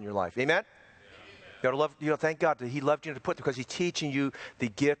trial in your life. Amen? You ought to thank God that He loved you enough to put it because He's teaching you the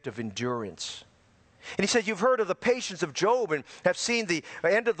gift of endurance. And he said, you've heard of the patience of Job and have seen the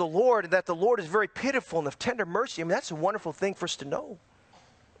end of the Lord and that the Lord is very pitiful and of tender mercy. I mean, that's a wonderful thing for us to know.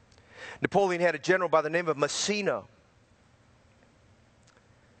 Napoleon had a general by the name of Massena.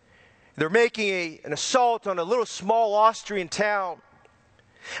 They're making an assault on a little small Austrian town.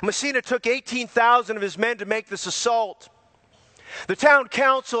 Massena took 18,000 of his men to make this assault. The town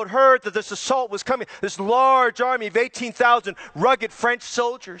council had heard that this assault was coming, this large army of 18,000 rugged French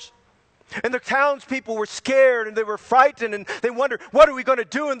soldiers. And the townspeople were scared and they were frightened and they wondered, what are we going to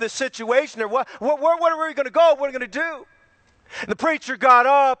do in this situation? Or where are we going to go? What are we going to do? And the preacher got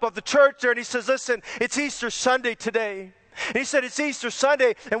up of the church there and he says, listen, it's Easter Sunday today. And he said, it's Easter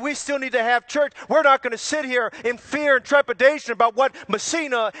Sunday and we still need to have church. We're not going to sit here in fear and trepidation about what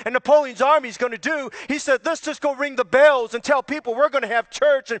Massena and Napoleon's army is going to do. He said, let's just go ring the bells and tell people we're going to have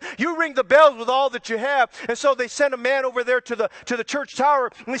church. And you ring the bells with all that you have. And so they sent a man over there to the church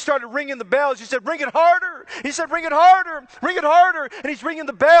tower and he started ringing the bells. He said, ring it harder. He said, ring it harder. Ring it harder. And he's ringing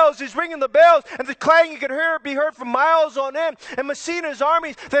the bells. He's ringing the bells. And the clanging could be heard from miles on end. And Massena's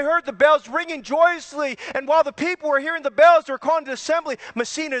armies, they heard the bells ringing joyously. And while the people were hearing the bells, they were calling to assembly.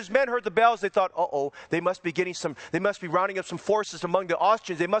 Massena's men heard the bells. They thought, they must be rounding up some forces among the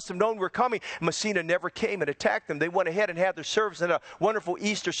Austrians. They must have known we were coming. Massena never came and attacked them. They went ahead and had their service and a wonderful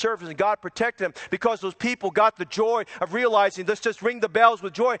Easter service, and God protected them because those people got the joy of realizing, let's just ring the bells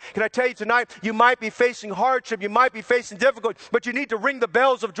with joy. Can I tell you tonight, you might be facing hardship, you might be facing difficulty, but you need to ring the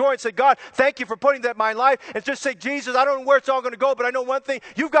bells of joy and say, God, thank you for putting that in my life. And just say, Jesus, I don't know where it's all going to go, but I know one thing,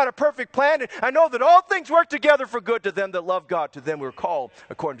 you've got a perfect plan, and I know that all things work together for good to them that love God, to them we're called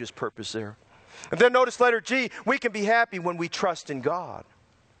according to His purpose there. And then notice letter G, we can be happy when we trust in God.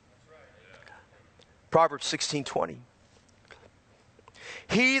 Proverbs 16:20.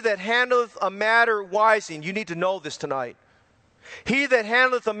 He that handleth a matter wisely, and you need to know this tonight. He that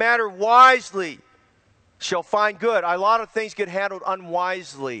handleth a matter wisely shall find good. A lot of things get handled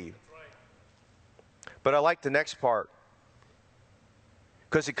unwisely. But I like the next part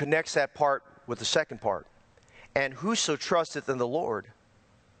because it connects that part with the second part. And whoso trusteth in the Lord,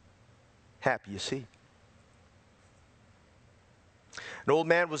 happy is he. An old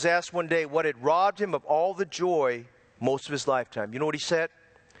man was asked one day what had robbed him of all the joy most of his lifetime. You know what he said?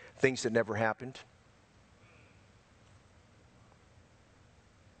 Things that never happened.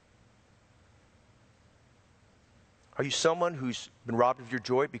 Are you someone who's been robbed of your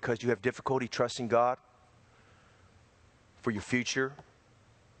joy because you have difficulty trusting God? for your future,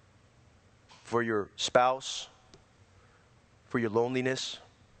 for your spouse, for your loneliness,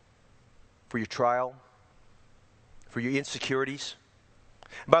 for your trial, for your insecurities.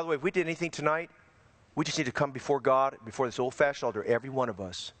 And by the way, if we did anything tonight, we just need to come before God, before this old-fashioned altar, every one of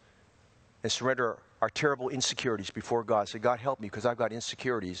us, and surrender our terrible insecurities before God. Say, God, help me, because I've got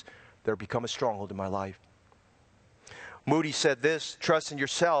insecurities that have become a stronghold in my life. Moody said this: trust in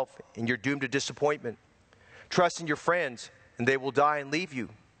yourself, and you're doomed to disappointment. Trust in your friends, and they will die and leave you.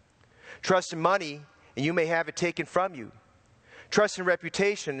 Trust in money, and you may have it taken from you. Trust in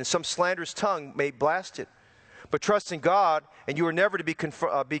reputation, and some slanderous tongue may blast it. But trust in God, and you are never to be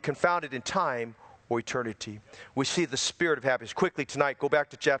confounded in time or eternity. We see the spirit of happiness. Quickly tonight, go back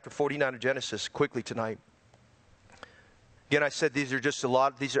to chapter 49 of Genesis. Quickly tonight. Again, I said these are just a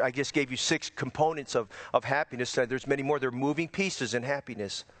lot. I just gave you 6 components of happiness. There's many more. They're moving pieces in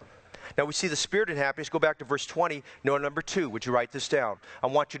happiness. Now we see the spirit in happiness. Go back to verse 20. No, number 2. Would you write this down? I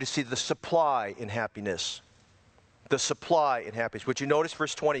want you to see the supply in happiness. The supply in happiness. Would you notice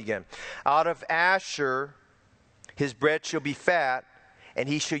verse 20 again? Out of Asher his bread shall be fat, and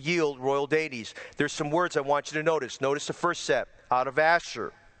he shall yield royal dainties. There's some words I want you to notice. Notice the first set, out of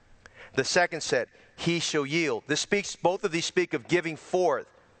Asher. The second set, he shall yield. Both of these speak of giving forth.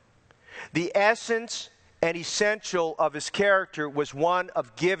 The essence and essential of his character was one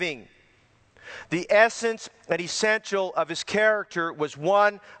of giving. The essence and essential of his character was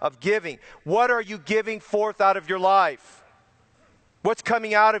one of giving. What are you giving forth out of your life? What's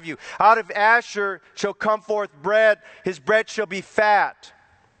coming out of you? Out of Asher shall come forth bread. His bread shall be fat.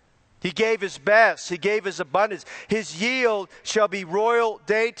 He gave his best. He gave his abundance. His yield shall be royal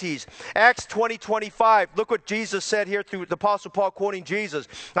dainties. Acts 20:25. Look what Jesus said here through the Apostle Paul quoting Jesus.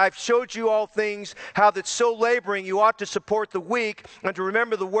 I've showed you all things, how that so laboring you ought to support the weak, and to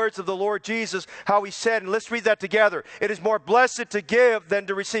remember the words of the Lord Jesus, how he said, and let's read that together. It is more blessed to give than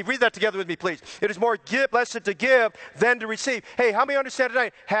to receive. Read that together with me, please. It is more blessed to give than to receive. Hey, how many understand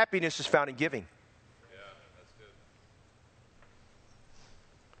tonight? Happiness is found in giving.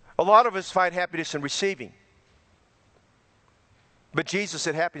 A lot of us find happiness in receiving. But Jesus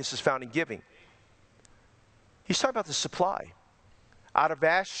said happiness is found in giving. He's talking about the supply. Out of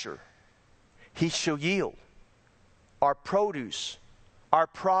Asher, he shall yield. Our produce, our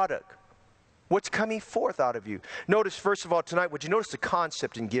product. What's coming forth out of you? Notice, first of all, tonight, would you notice the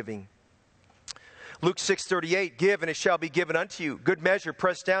concept in giving? Luke 6:38, give and it shall be given unto you. Good measure,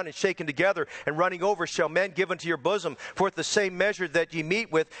 pressed down and shaken together, and running over shall men give unto your bosom. For at the same measure that ye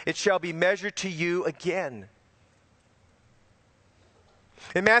meet with, it shall be measured to you again.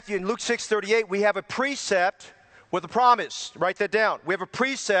 In Luke 6:38, we have a precept with a promise. Write that down. We have a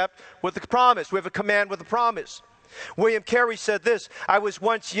precept with a promise. We have a command with a promise. William Carey said this: I was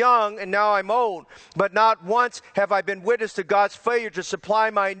once young and now I'm old, but not once have I been witness to God's failure to supply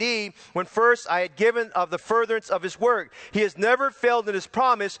my need when first I had given of the furtherance of his work. He has never failed in his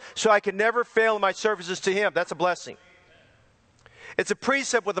promise, so I can never fail in my services to him. That's a blessing. It's a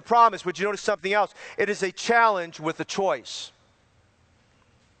precept with a promise. Would you notice something else? It is a challenge with a choice.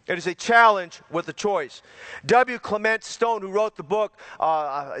 It is a challenge with a choice. W. Clement Stone, who wrote the book,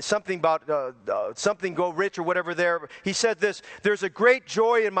 something about something go rich or whatever there, he said this: there's a great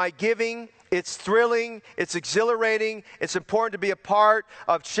joy in my giving. It's thrilling. It's exhilarating. It's important to be a part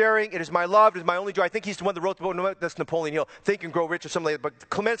of sharing. It is my love. It is my only joy. I think he's the one that wrote the book. No, that's Napoleon Hill. Think and Grow Rich or something like that. But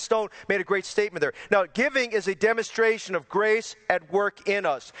Clement Stone made a great statement there. Now, giving is a demonstration of grace at work in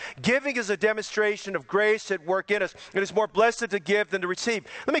us. Giving is a demonstration of grace at work in us. It is more blessed to give than to receive.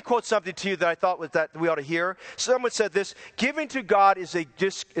 Let me quote something to you that I thought was that we ought to hear. Someone said this: giving to God is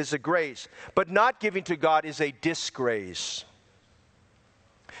a grace, but not giving to God is a disgrace.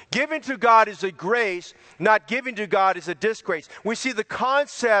 Giving to God is a grace, not giving to God is a disgrace. We see the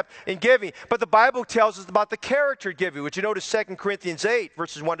concept in giving, but the Bible tells us about the character of giving, which you notice 2 Corinthians 8,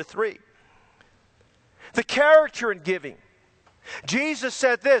 verses 1 to 3. The character in giving. Jesus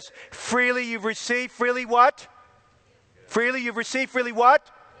said this: freely you've received, freely what? Freely you've received, freely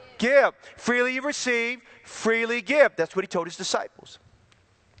what? Give. Freely you've received, freely give. That's what he told his disciples.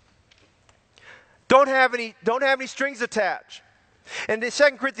 Don't have any strings attached. And in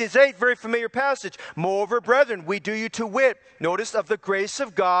 2 Corinthians 8, very familiar passage. Moreover, brethren, we do you to wit, notice, of the grace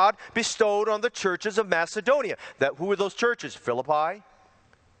of God bestowed on the churches of Macedonia. Who were those churches? Philippi,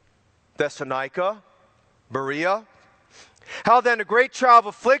 Thessalonica, Berea. How then a great trial of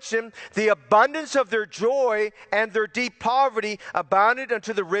affliction, the abundance of their joy and their deep poverty abounded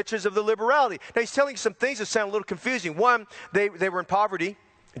unto the riches of the liberality. Now he's telling you some things that sound a little confusing. One, they were in poverty,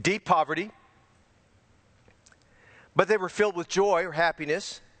 deep poverty. But they were filled with joy or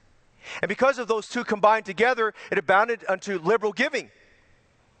happiness. And because of those two combined together, it abounded unto liberal giving,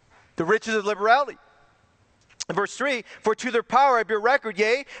 the riches of liberality. In verse 3, for to their power I bear record,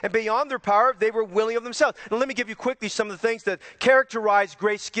 yea, and beyond their power they were willing of themselves. Now let me give you quickly some of the things that characterize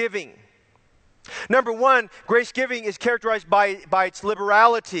grace giving. Number one, grace giving is characterized by its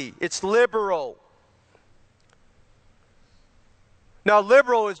liberality. It's liberal. Now,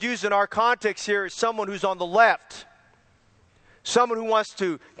 liberal is used in our context here as someone who's on the left. Someone who wants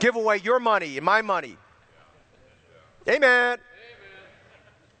to give away your money and my money. Amen.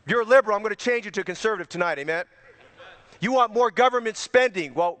 If you're a liberal, I'm going to change you to conservative tonight. Amen. You want more government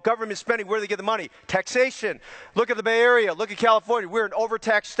spending. Well, government spending, where do they get the money? Taxation. Look at the Bay Area. Look at California. We're an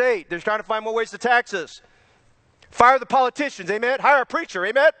overtaxed state. They're trying to find more ways to tax us. Fire the politicians. Amen. Hire a preacher.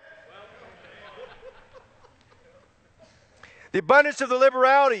 Amen. The abundance of the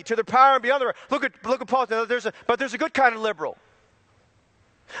liberality to the power and beyond the. Look at Paul. But there's a good kind of liberal.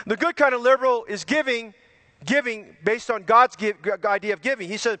 The good kind of liberal is giving based on God's idea of giving.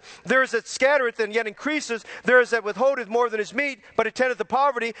 He said, there is that scattereth and yet increases. There is that withholdeth more than is meet, but attendeth to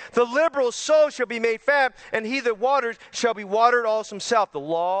poverty. The liberal soul shall be made fat, and he that waters shall be watered also himself. The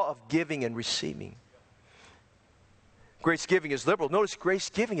law of giving and receiving. Grace giving is liberal. Notice grace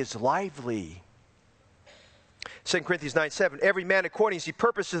giving is lively. 2 Corinthians 9:7, every man according as he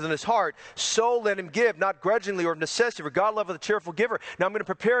purposes in his heart, so let him give, not grudgingly or of necessity, for God loveth a cheerful giver. Now I'm going to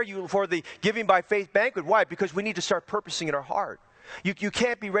prepare you for the Giving by Faith banquet. Why? Because we need to start purposing in our heart. You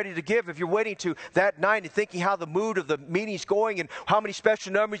can't be ready to give if you're waiting to that night and thinking how the mood of the meeting's going and how many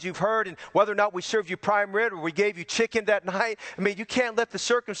special numbers you've heard and whether or not we served you prime rib or we gave you chicken that night. I mean, you can't let the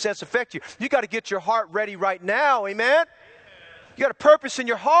circumstance affect you. You got to get your heart ready right now. Amen? You got a purpose in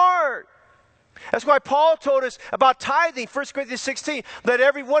your heart. That's why Paul told us about tithing, 1 Corinthians 16. Let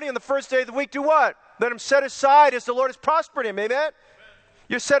every one of you on the first day of the week do what? Let him set aside as the Lord has prospered him. Amen?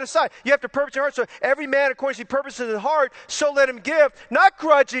 You're set aside. You have to purpose your heart. So every man according to his purpose in his heart, so let him give, not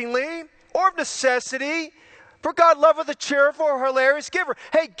grudgingly or of necessity, for God loveth a cheerful or hilarious giver.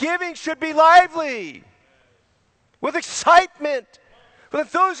 Hey, giving should be lively, with excitement, with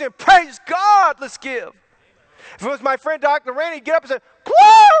enthusiasm. Praise God, let's give. If it was my friend Dr. Rainey, he'd get up and say,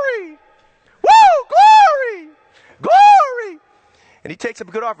 glory! Woo! Glory! Glory! And he takes up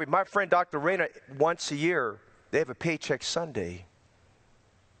a good offering. My friend Dr. Reyna, once a year, they have a paycheck Sunday.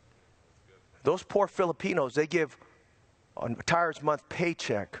 Those poor Filipinos, they give a Tires Month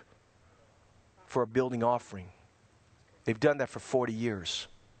paycheck for a building offering. They've done that for 40 years.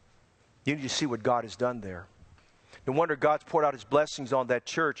 You need to see what God has done there. No wonder God's poured out his blessings on that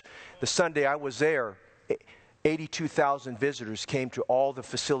church. The Sunday I was there, 82,000 visitors came to all the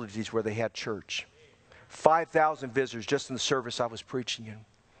facilities where they had church. 5,000 visitors just in the service I was preaching in.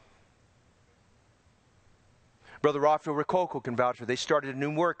 Brother Rafael Rococo can vouch for it. They started a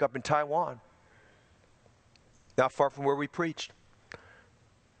new work up in Taiwan, not far from where we preached.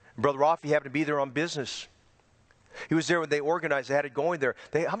 Brother Rafi happened to be there on business. He was there when they organized. They had it going there.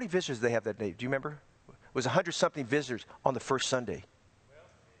 How many visitors did they have that day? Do you remember? It was 100-something visitors on the first Sunday.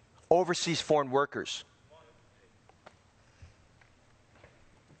 Overseas foreign workers.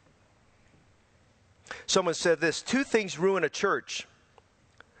 Someone said this, 2 things ruin a church: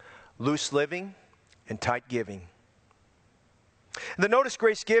 loose living and tight giving. And then notice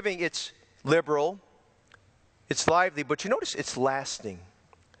grace giving, it's liberal, it's lively, but you notice it's lasting.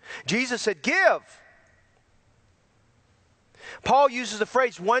 Jesus said, give. Paul uses the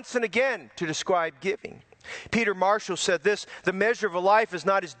phrase once and again to describe giving. Peter Marshall said this, the measure of a life is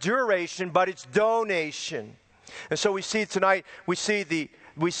not its duration, but its donation. And so we see tonight, we see the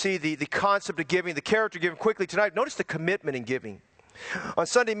concept of giving, the character of giving quickly tonight. Notice the commitment in giving. On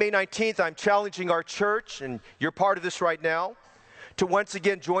Sunday, May 19th, I'm challenging our church, and you're part of this right now, to once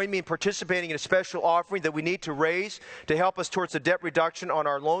again join me in participating in a special offering that we need to raise to help us towards the debt reduction on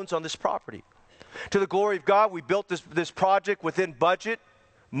our loans on this property. To the glory of God, we built this project within budget,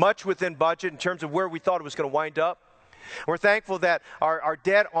 much within budget in terms of where we thought it was going to wind up. We're thankful that our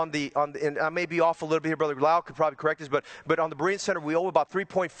debt and I may be off a little bit here, Brother Lau could probably correct us, but on the Berean Center, we owe about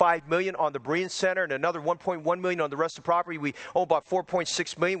 $3.5 million on the Berean Center and another $1.1 million on the rest of the property. We owe about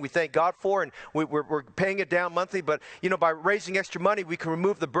 $4.6 million. We thank God for, and we're paying it down monthly. But, by raising extra money, we can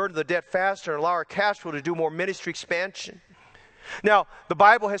remove the burden of the debt faster and allow our cash flow to do more ministry expansion. Now, the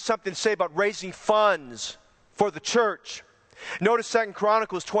Bible has something to say about raising funds for the church. Notice 2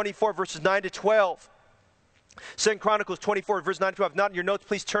 Chronicles 24, verses 9 to 12. 2 Chronicles 24, verse 9 to 12. Not in your notes,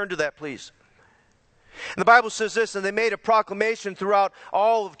 please turn to that, please. And the Bible says this, and they made a proclamation throughout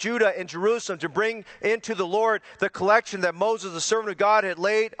all of Judah and Jerusalem to bring into the Lord the collection that Moses, the servant of God, had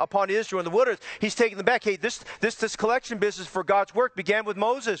laid upon Israel in the wilderness. He's taking them back. Hey, this collection business for God's work began with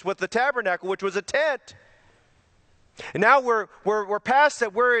Moses, with the tabernacle, which was a tent. And now we're past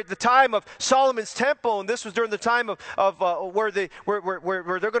that. We're at the time of Solomon's temple, and this was during the time of where they're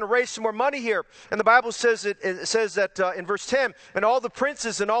going to raise some more money here. And the Bible says it says that in verse 10, and all the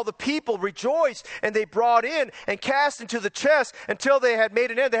princes and all the people rejoiced, and they brought in and cast into the chest until they had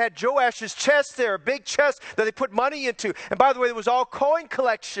made an end. They had Joash's chest there, a big chest that they put money into. And by the way, it was all coin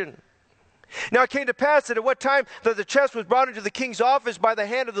collection. Now it came to pass that at what time that the chest was brought into the king's office by the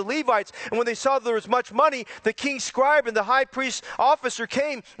hand of the Levites, and when they saw there was much money, the king's scribe and the high priest's officer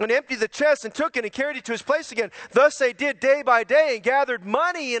came and emptied the chest and took it and carried it to his place again. Thus they did day by day and gathered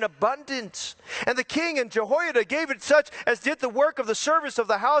money in abundance. And the king and Jehoiada gave it such as did the work of the service of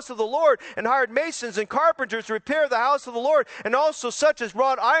the house of the Lord, and hired masons and carpenters to repair the house of the Lord, and also such as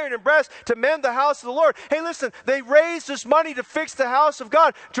wrought iron and brass to mend the house of the Lord. Hey, listen, they raised this money to fix the house of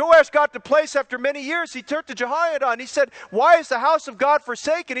God. Joash got the place after many years. He turned to Jehoiada and he said, why is the house of God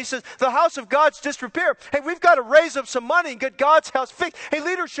forsaken? He says, the house of God's disrepair. Hey, we've got to raise up some money and get God's house fixed. Hey,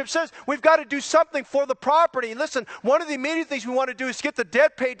 leadership says we've got to do something for the property. And listen, one of the immediate things we want to do is get the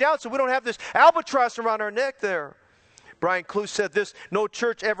debt paid down so we don't have this albatross around our neck there. Brian Clue said this, no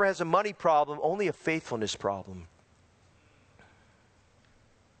church ever has a money problem, only a faithfulness problem.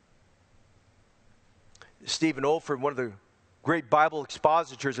 Stephen Olford, one of the great Bible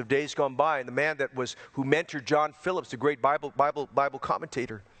expositors of days gone by, and the man who mentored John Phillips, the great Bible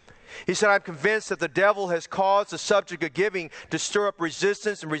commentator. He said, I'm convinced that the devil has caused the subject of giving to stir up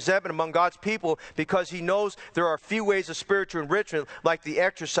resistance and resentment among God's people because he knows there are few ways of spiritual enrichment like the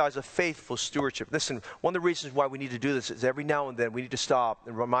exercise of faithful stewardship. Listen, one of the reasons why we need to do this is every now and then we need to stop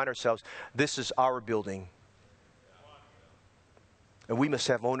and remind ourselves, this is our building. And we must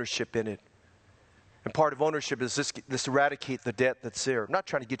have ownership in it. And part of ownership is this eradicate the debt that's there. I'm not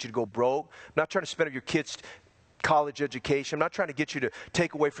trying to get you to go broke. I'm not trying to spend up your kids' college education. I'm not trying to get you to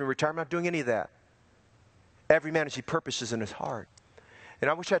take away from your retirement. I'm not doing any of that. Every man as he purposes in his heart.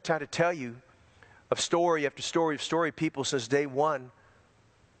 And I wish I had time to tell you of story after story of story, people since day one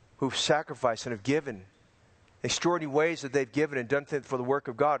who've sacrificed and have given extraordinary ways that they've given and done things for the work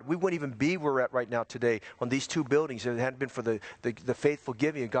of God. We wouldn't even be where we're at right now today on these two buildings if it hadn't been for the faithful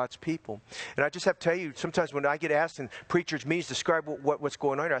giving of God's people. And I just have to tell you, sometimes when I get asked in preachers' meetings to describe what's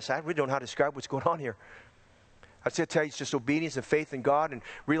going on here, I say, I really don't know how to describe what's going on here. I say, I tell you, it's just obedience and faith in God, and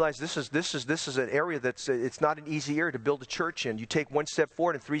realize this is an area that's it's not an easy area to build a church in. You take one step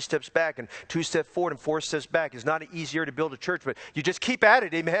forward and 3 steps back, and 2 steps forward and 4 steps back. It's not an easy area to build a church, but you just keep at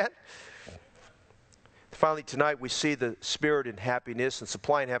it, amen? Finally, tonight we see the spirit and happiness and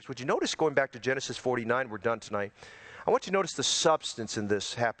supply and happiness. Would you notice, going back to Genesis 49, we're done tonight. I want you to notice the substance in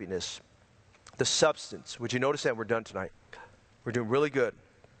this happiness. The substance. Would you notice that? We're done tonight. We're doing really good.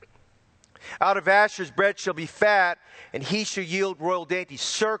 Out of Asher's bread shall be fat, and he shall yield royal dainties.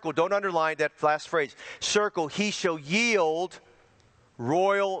 Circle, don't underline that last phrase. Circle, he shall yield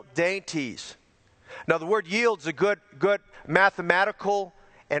royal dainties. Now the word yield is a good mathematical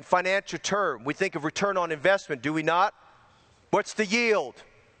and financial term. We think of return on investment, do we not? What's the yield?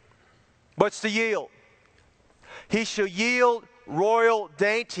 What's the yield? He shall yield royal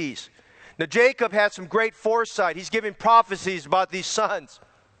dainties. Now Jacob had some great foresight. He's giving prophecies about these sons.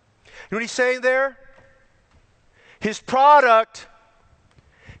 You know what he's saying there? His product,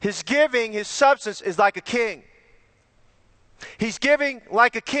 his giving, his substance is like a king. He's giving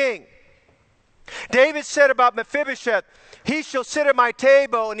like a king. David said about Mephibosheth, he shall sit at my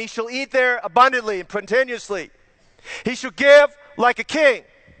table and he shall eat there abundantly and continuously. He shall give like a king.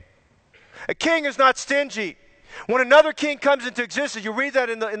 A king is not stingy. When another king comes into existence, you read that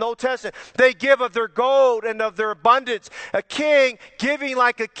in the Old Testament, they give of their gold and of their abundance. A king giving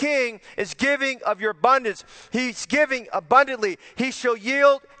like a king is giving of your abundance. He's giving abundantly. He shall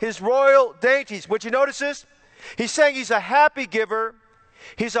yield his royal dainties. Would you notice this? He's saying he's a happy giver.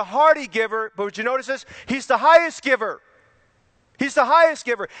 He's a hearty giver. But would you notice this? He's the highest giver. He's the highest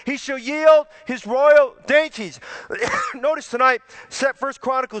giver. He shall yield his royal dainties. Notice tonight, 1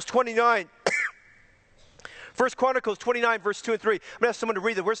 Chronicles 29. 1 Chronicles 29, verse 2 and 3. I'm going to ask someone to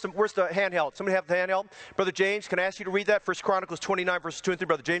read that. Where's the handheld? Somebody have the handheld? Brother James, can I ask you to read that? 1 Chronicles 29, verses 2 and 3.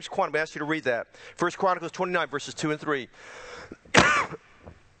 Brother James Quan, I'm going to ask you to read that. 1 Chronicles 29, verses 2 and 3.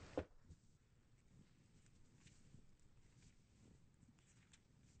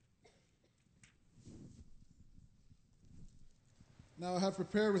 Now I have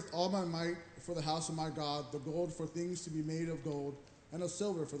prepared with all my might for the house of my God the gold for things to be made of gold, and of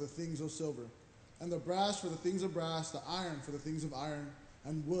silver for the things of silver, and the brass for the things of brass, the iron for the things of iron,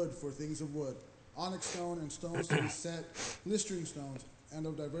 and wood for things of wood, onyx stone and stones to be set, glistering stones, and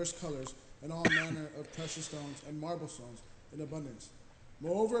of diverse colors, and all manner of precious stones and marble stones in abundance.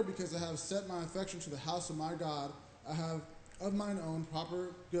 Moreover, because I have set my affection to the house of my God, I have of mine own proper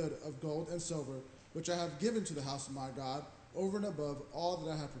good of gold and silver, which I have given to the house of my God, over and above all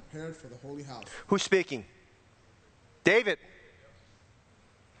that I have prepared for the holy house. Who's speaking? David.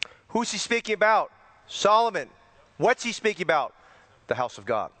 Who's he speaking about? Solomon. What's he speaking about? The house of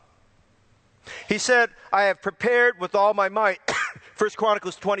God. He said, I have prepared with all my might. 1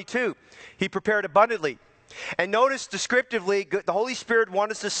 Chronicles 22. He prepared abundantly. And notice descriptively, the Holy Spirit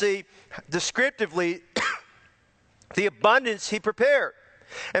wants us to see descriptively the abundance he prepared.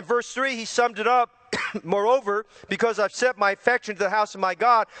 And verse 3, he summed it up. Moreover, because I've set my affection to the house of my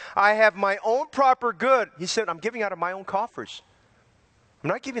God, I have my own proper good. He said, I'm giving out of my own coffers. I'm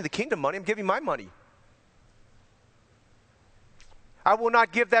not giving the kingdom money, I'm giving my money. I will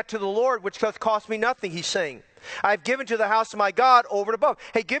not give that to the Lord, which doth cost me nothing, he's saying. I've given to the house of my God over and above.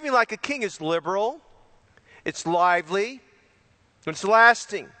 Hey, giving like a king is liberal, it's lively, it's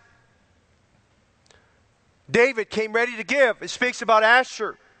lasting. David came ready to give. It speaks about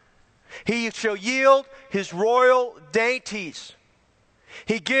Asher. He shall yield his royal dainties.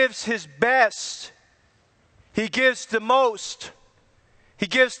 He gives his best. He gives the most. He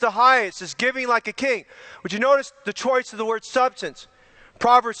gives the highest. It's giving like a king. Would you notice the choice of the word substance?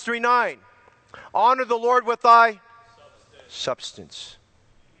 Proverbs 3:9. Honor the Lord with thy substance.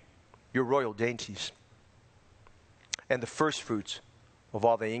 Your royal dainties. And the first fruits of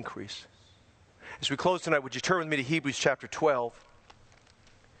all thy increase. As we close tonight, would you turn with me to Hebrews chapter 12?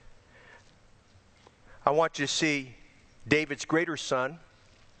 I want you to see David's greater son,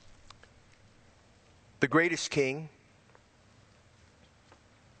 the greatest king,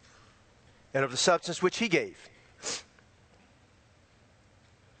 and of the substance which he gave.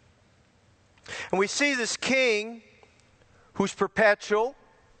 And we see this king who's perpetual,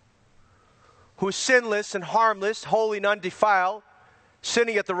 who's sinless and harmless, holy and undefiled,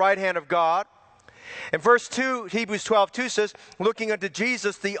 sitting at the right hand of God. And verse 2, Hebrews 12:2 says, looking unto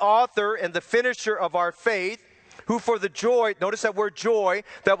Jesus, the author and the finisher of our faith, who for the joy, notice that word joy,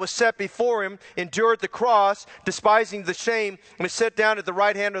 that was set before him, endured the cross, despising the shame, and is set down at the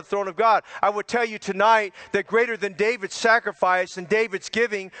right hand of the throne of God. I would tell you tonight that greater than David's sacrifice and David's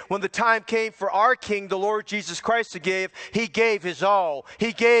giving, when the time came for our King, the Lord Jesus Christ, to give, he gave his all.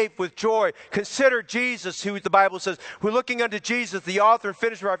 He gave with joy. Consider Jesus, who the Bible says, who looking unto Jesus, the author and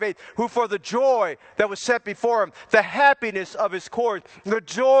finisher of our faith, who for the joy that was set before him, the happiness of his course, the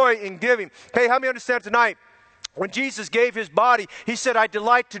joy in giving. Hey, how many understand tonight? When Jesus gave his body, he said, I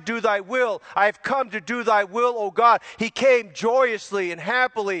delight to do thy will. I have come to do thy will, O God. He came joyously and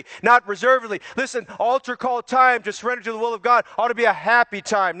happily, not reservedly. Listen, altar call time to surrender to the will of God ought to be a happy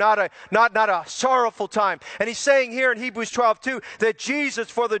time, not a sorrowful time. And he's saying here in Hebrews 12:2 that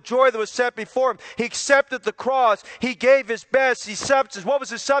Jesus, for the joy that was set before him, he accepted the cross. He gave his best. He substance. What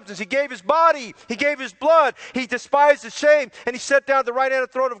was his substance? He gave his body. He gave his blood. He despised the shame, and he sat down at the right hand of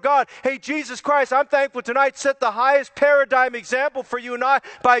the throne of God. Hey, Jesus Christ, I'm thankful tonight, set the highest paradigm example for you and I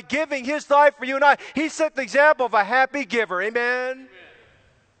by giving his life for you and I. He set the example of a happy giver. Amen?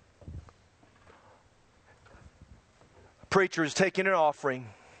 A preacher is taking an offering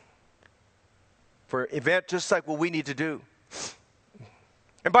for an event just like what we need to do.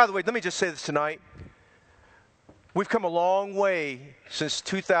 And by the way, let me just say this tonight. We've come a long way since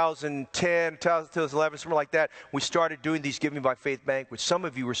 2010, 2011, something like that. We started doing these Giving by Faith banquets. Some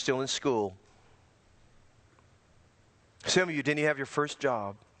of you were still in school. Some of you didn't even have your first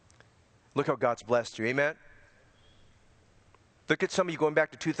job. Look how God's blessed you. Amen? Look at some of you going back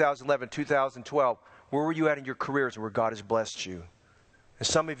to 2011, 2012. Where were you at in your careers where God has blessed you? And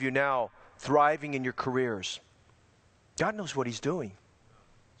some of you now thriving in your careers. God knows what he's doing.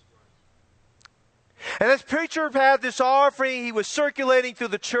 And this preacher had this offering. He was circulating through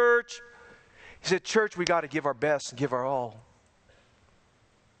the church. He said, church, we got to give our best and give our all.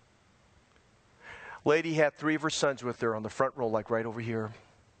 Lady had 3 of her sons with her on the front row, like right over here.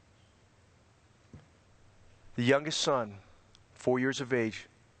 The youngest son, 4 years of age,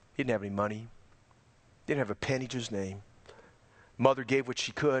 he didn't have any money. Didn't have a penny to his name. Mother gave what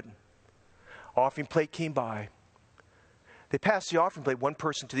she could. Offering plate came by. They passed the offering plate one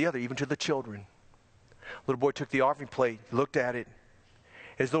person to the other, even to the children. Little boy took the offering plate, looked at it.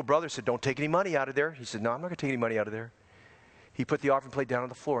 His little brother said, don't take any money out of there. He said, no, I'm not going to take any money out of there. He put the offering plate down on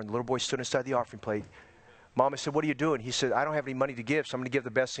the floor, and the little boy stood inside the offering plate. Mama said, what are you doing? He said, I don't have any money to give, so I'm going to give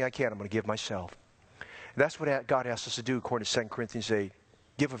the best thing I can. I'm going to give myself. And that's what God asks us to do, according to 2 Corinthians 8.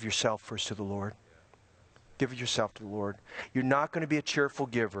 Give of yourself first to the Lord. Give yourself to the Lord. You're not going to be a cheerful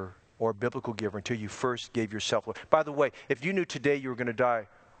giver or a biblical giver until you first gave yourself. By the way, if you knew today you were going to die,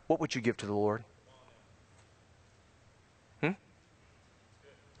 what would you give to the Lord? What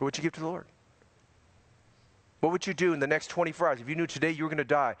would you give to the Lord? What would you do in the next 24 hours? If you knew today you were going to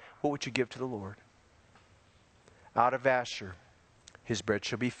die, what would you give to the Lord? Out of Asher, his bread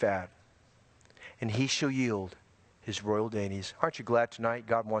shall be fat, and he shall yield his royal dainties. Aren't you glad tonight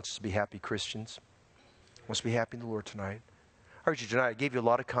God wants us to be happy Christians? Wants to be happy in the Lord tonight. I urge you tonight, I gave you a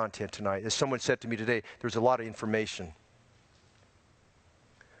lot of content tonight. As someone said to me today, there's a lot of information.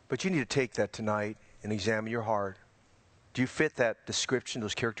 But you need to take that tonight and examine your heart. Do you fit that description,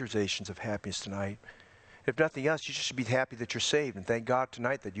 those characterizations of happiness tonight? If nothing else, you should be happy that you're saved. And thank God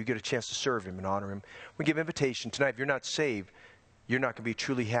tonight that you get a chance to serve Him and honor Him. We give invitation tonight. If you're not saved, you're not going to be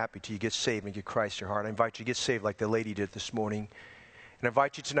truly happy till you get saved and get Christ in your heart. I invite you to get saved like the lady did this morning. And I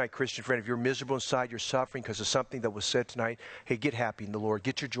invite you tonight, Christian friend, if you're miserable inside, you're suffering because of something that was said tonight, hey, get happy in the Lord.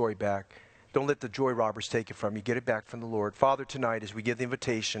 Get your joy back. Don't let the joy robbers take it from you. Get it back from the Lord. Father, tonight, as we give the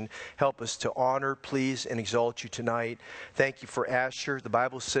invitation, help us to honor, please, and exalt you tonight. Thank you for Asher. The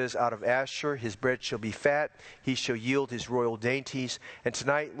Bible says, out of Asher, his bread shall be fat. He shall yield his royal dainties. And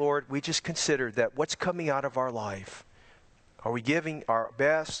tonight, Lord, we just consider that what's coming out of our life. Are we giving our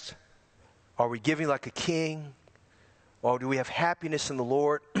best? Are we giving like a king? Or do we have happiness in the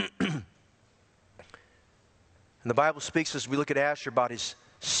Lord? And the Bible speaks as we look at Asher about his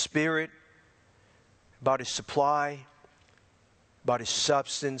spirit, about his supply, about his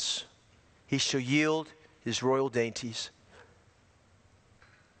substance. He shall yield his royal dainties.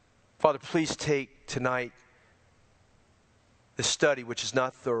 Father, please take tonight the study, which is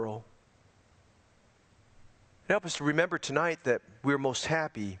not thorough. And help us to remember tonight that we're most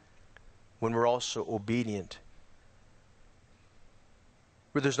happy when we're also obedient.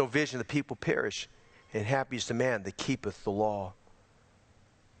 Where there's no vision, the people perish, and happy is the man that keepeth the law.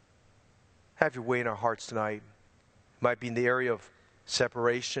 Have your way in our hearts tonight. It might be in the area of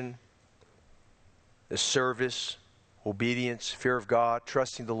separation, the service, obedience, fear of God,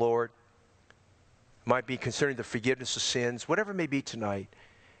 trusting the Lord. It might be concerning the forgiveness of sins. Whatever it may be tonight,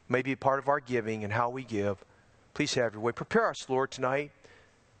 it may be a part of our giving and how we give. Please have your way. Prepare us, Lord, tonight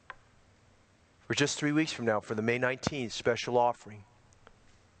for just 3 weeks from now for the May 19th special offering.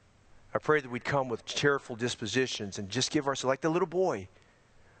 I pray that we'd come with cheerful dispositions and just give ourselves, like the little boy.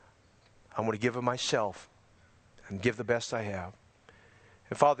 I want to give of myself and give the best I have.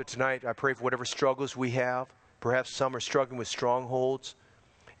 And Father, tonight I pray for whatever struggles we have. Perhaps some are struggling with strongholds.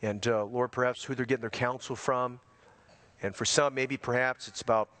 And Lord, perhaps who they're getting their counsel from. And for some, maybe perhaps it's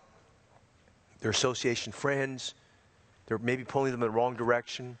about their association friends. They're maybe pulling them in the wrong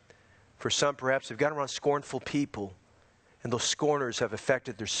direction. For some, perhaps they've gotten around scornful people. And those scorners have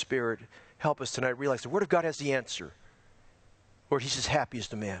affected their spirit. Help us tonight realize the Word of God has the answer. Lord, He says, happy is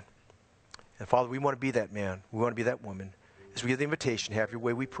the man. And Father, we want to be that man. We want to be that woman. As we give the invitation, have your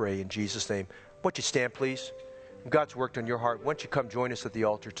way, we pray in Jesus' name. Why don't you stand, please? If God's worked on your heart, why don't you come join us at the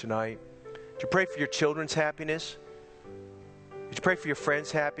altar tonight? Would you pray for your children's happiness? Would you pray for your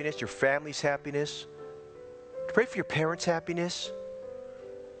friends' happiness, your family's happiness? Would you pray for your parents' happiness?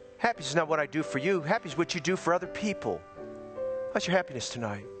 Happiness is not what I do for you. Happiness is what you do for other people. What's your happiness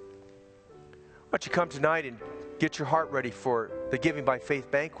tonight? Why don't you come tonight and get your heart ready for the Giving by Faith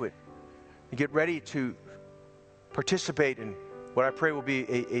banquet and get ready to participate in what I pray will be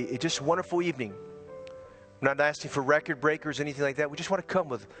a just wonderful evening. I'm not asking for record breakers or anything like that. We just want to come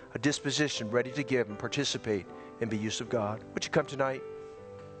with a disposition ready to give and participate and be used of God. Would you come tonight?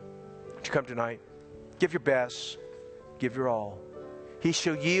 Would you come tonight? Give your best. Give your all. He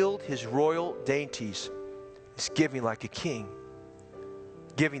shall yield his royal dainties. It's giving like a king.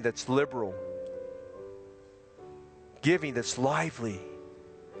 Giving that's liberal. Giving that's lively.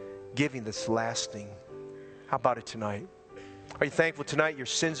 Giving that's lasting. How about it tonight? Are you thankful tonight your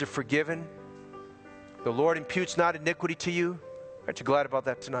sins are forgiven? The Lord imputes not iniquity to you. Aren't you glad about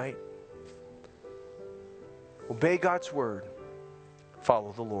that tonight? Obey God's word.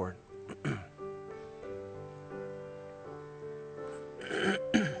 Follow the Lord.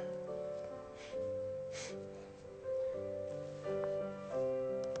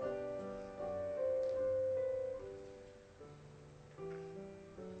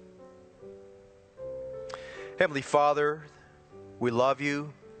 Heavenly Father, we love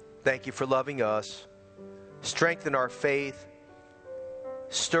you. Thank you for loving us. Strengthen our faith.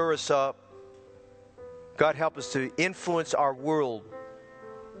 Stir us up. God, help us to influence our world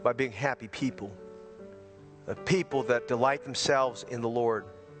by being happy people. People that delight themselves in the Lord.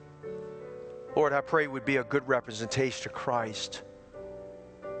 Lord, I pray we'd be a good representation of Christ.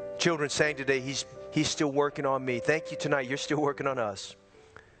 Children sang today, He's still working on me. Thank you tonight. You're still working on us.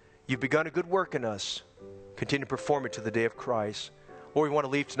 You've begun a good work in us. Continue to perform it to the day of Christ. Lord, we want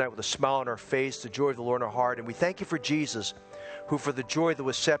to leave tonight with a smile on our face, the joy of the Lord in our heart. And we thank you for Jesus, who for the joy that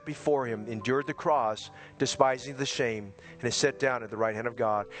was set before him endured the cross, despising the shame, and is set down at the right hand of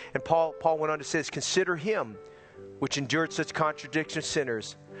God. And Paul went on to say this, consider him which endured such contradiction of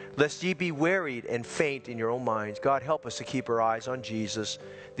sinners, lest ye be wearied and faint in your own minds. God, help us to keep our eyes on Jesus,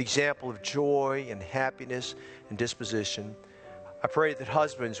 the example of joy and happiness and disposition. I pray that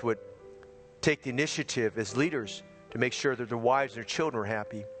husbands would take the initiative as leaders to make sure that their wives and their children are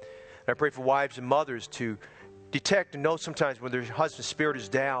happy. And I pray for wives and mothers to detect and know sometimes when their husband's spirit is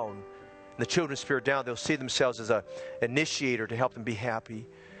down and the children's spirit down, they'll see themselves as an initiator to help them be happy.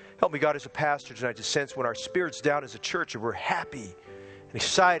 Help me, God, as a pastor tonight to sense when our spirit's down as a church and we're happy and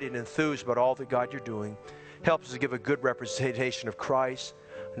excited and enthused about all that, God, you're doing. Help us to give a good representation of Christ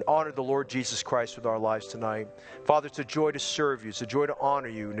and honor the Lord Jesus Christ with our lives tonight. Father, it's a joy to serve you. It's a joy to honor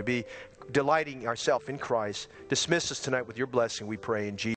you and to be delighting ourselves in Christ. Dismiss us tonight with your blessing, we pray in Jesus' name.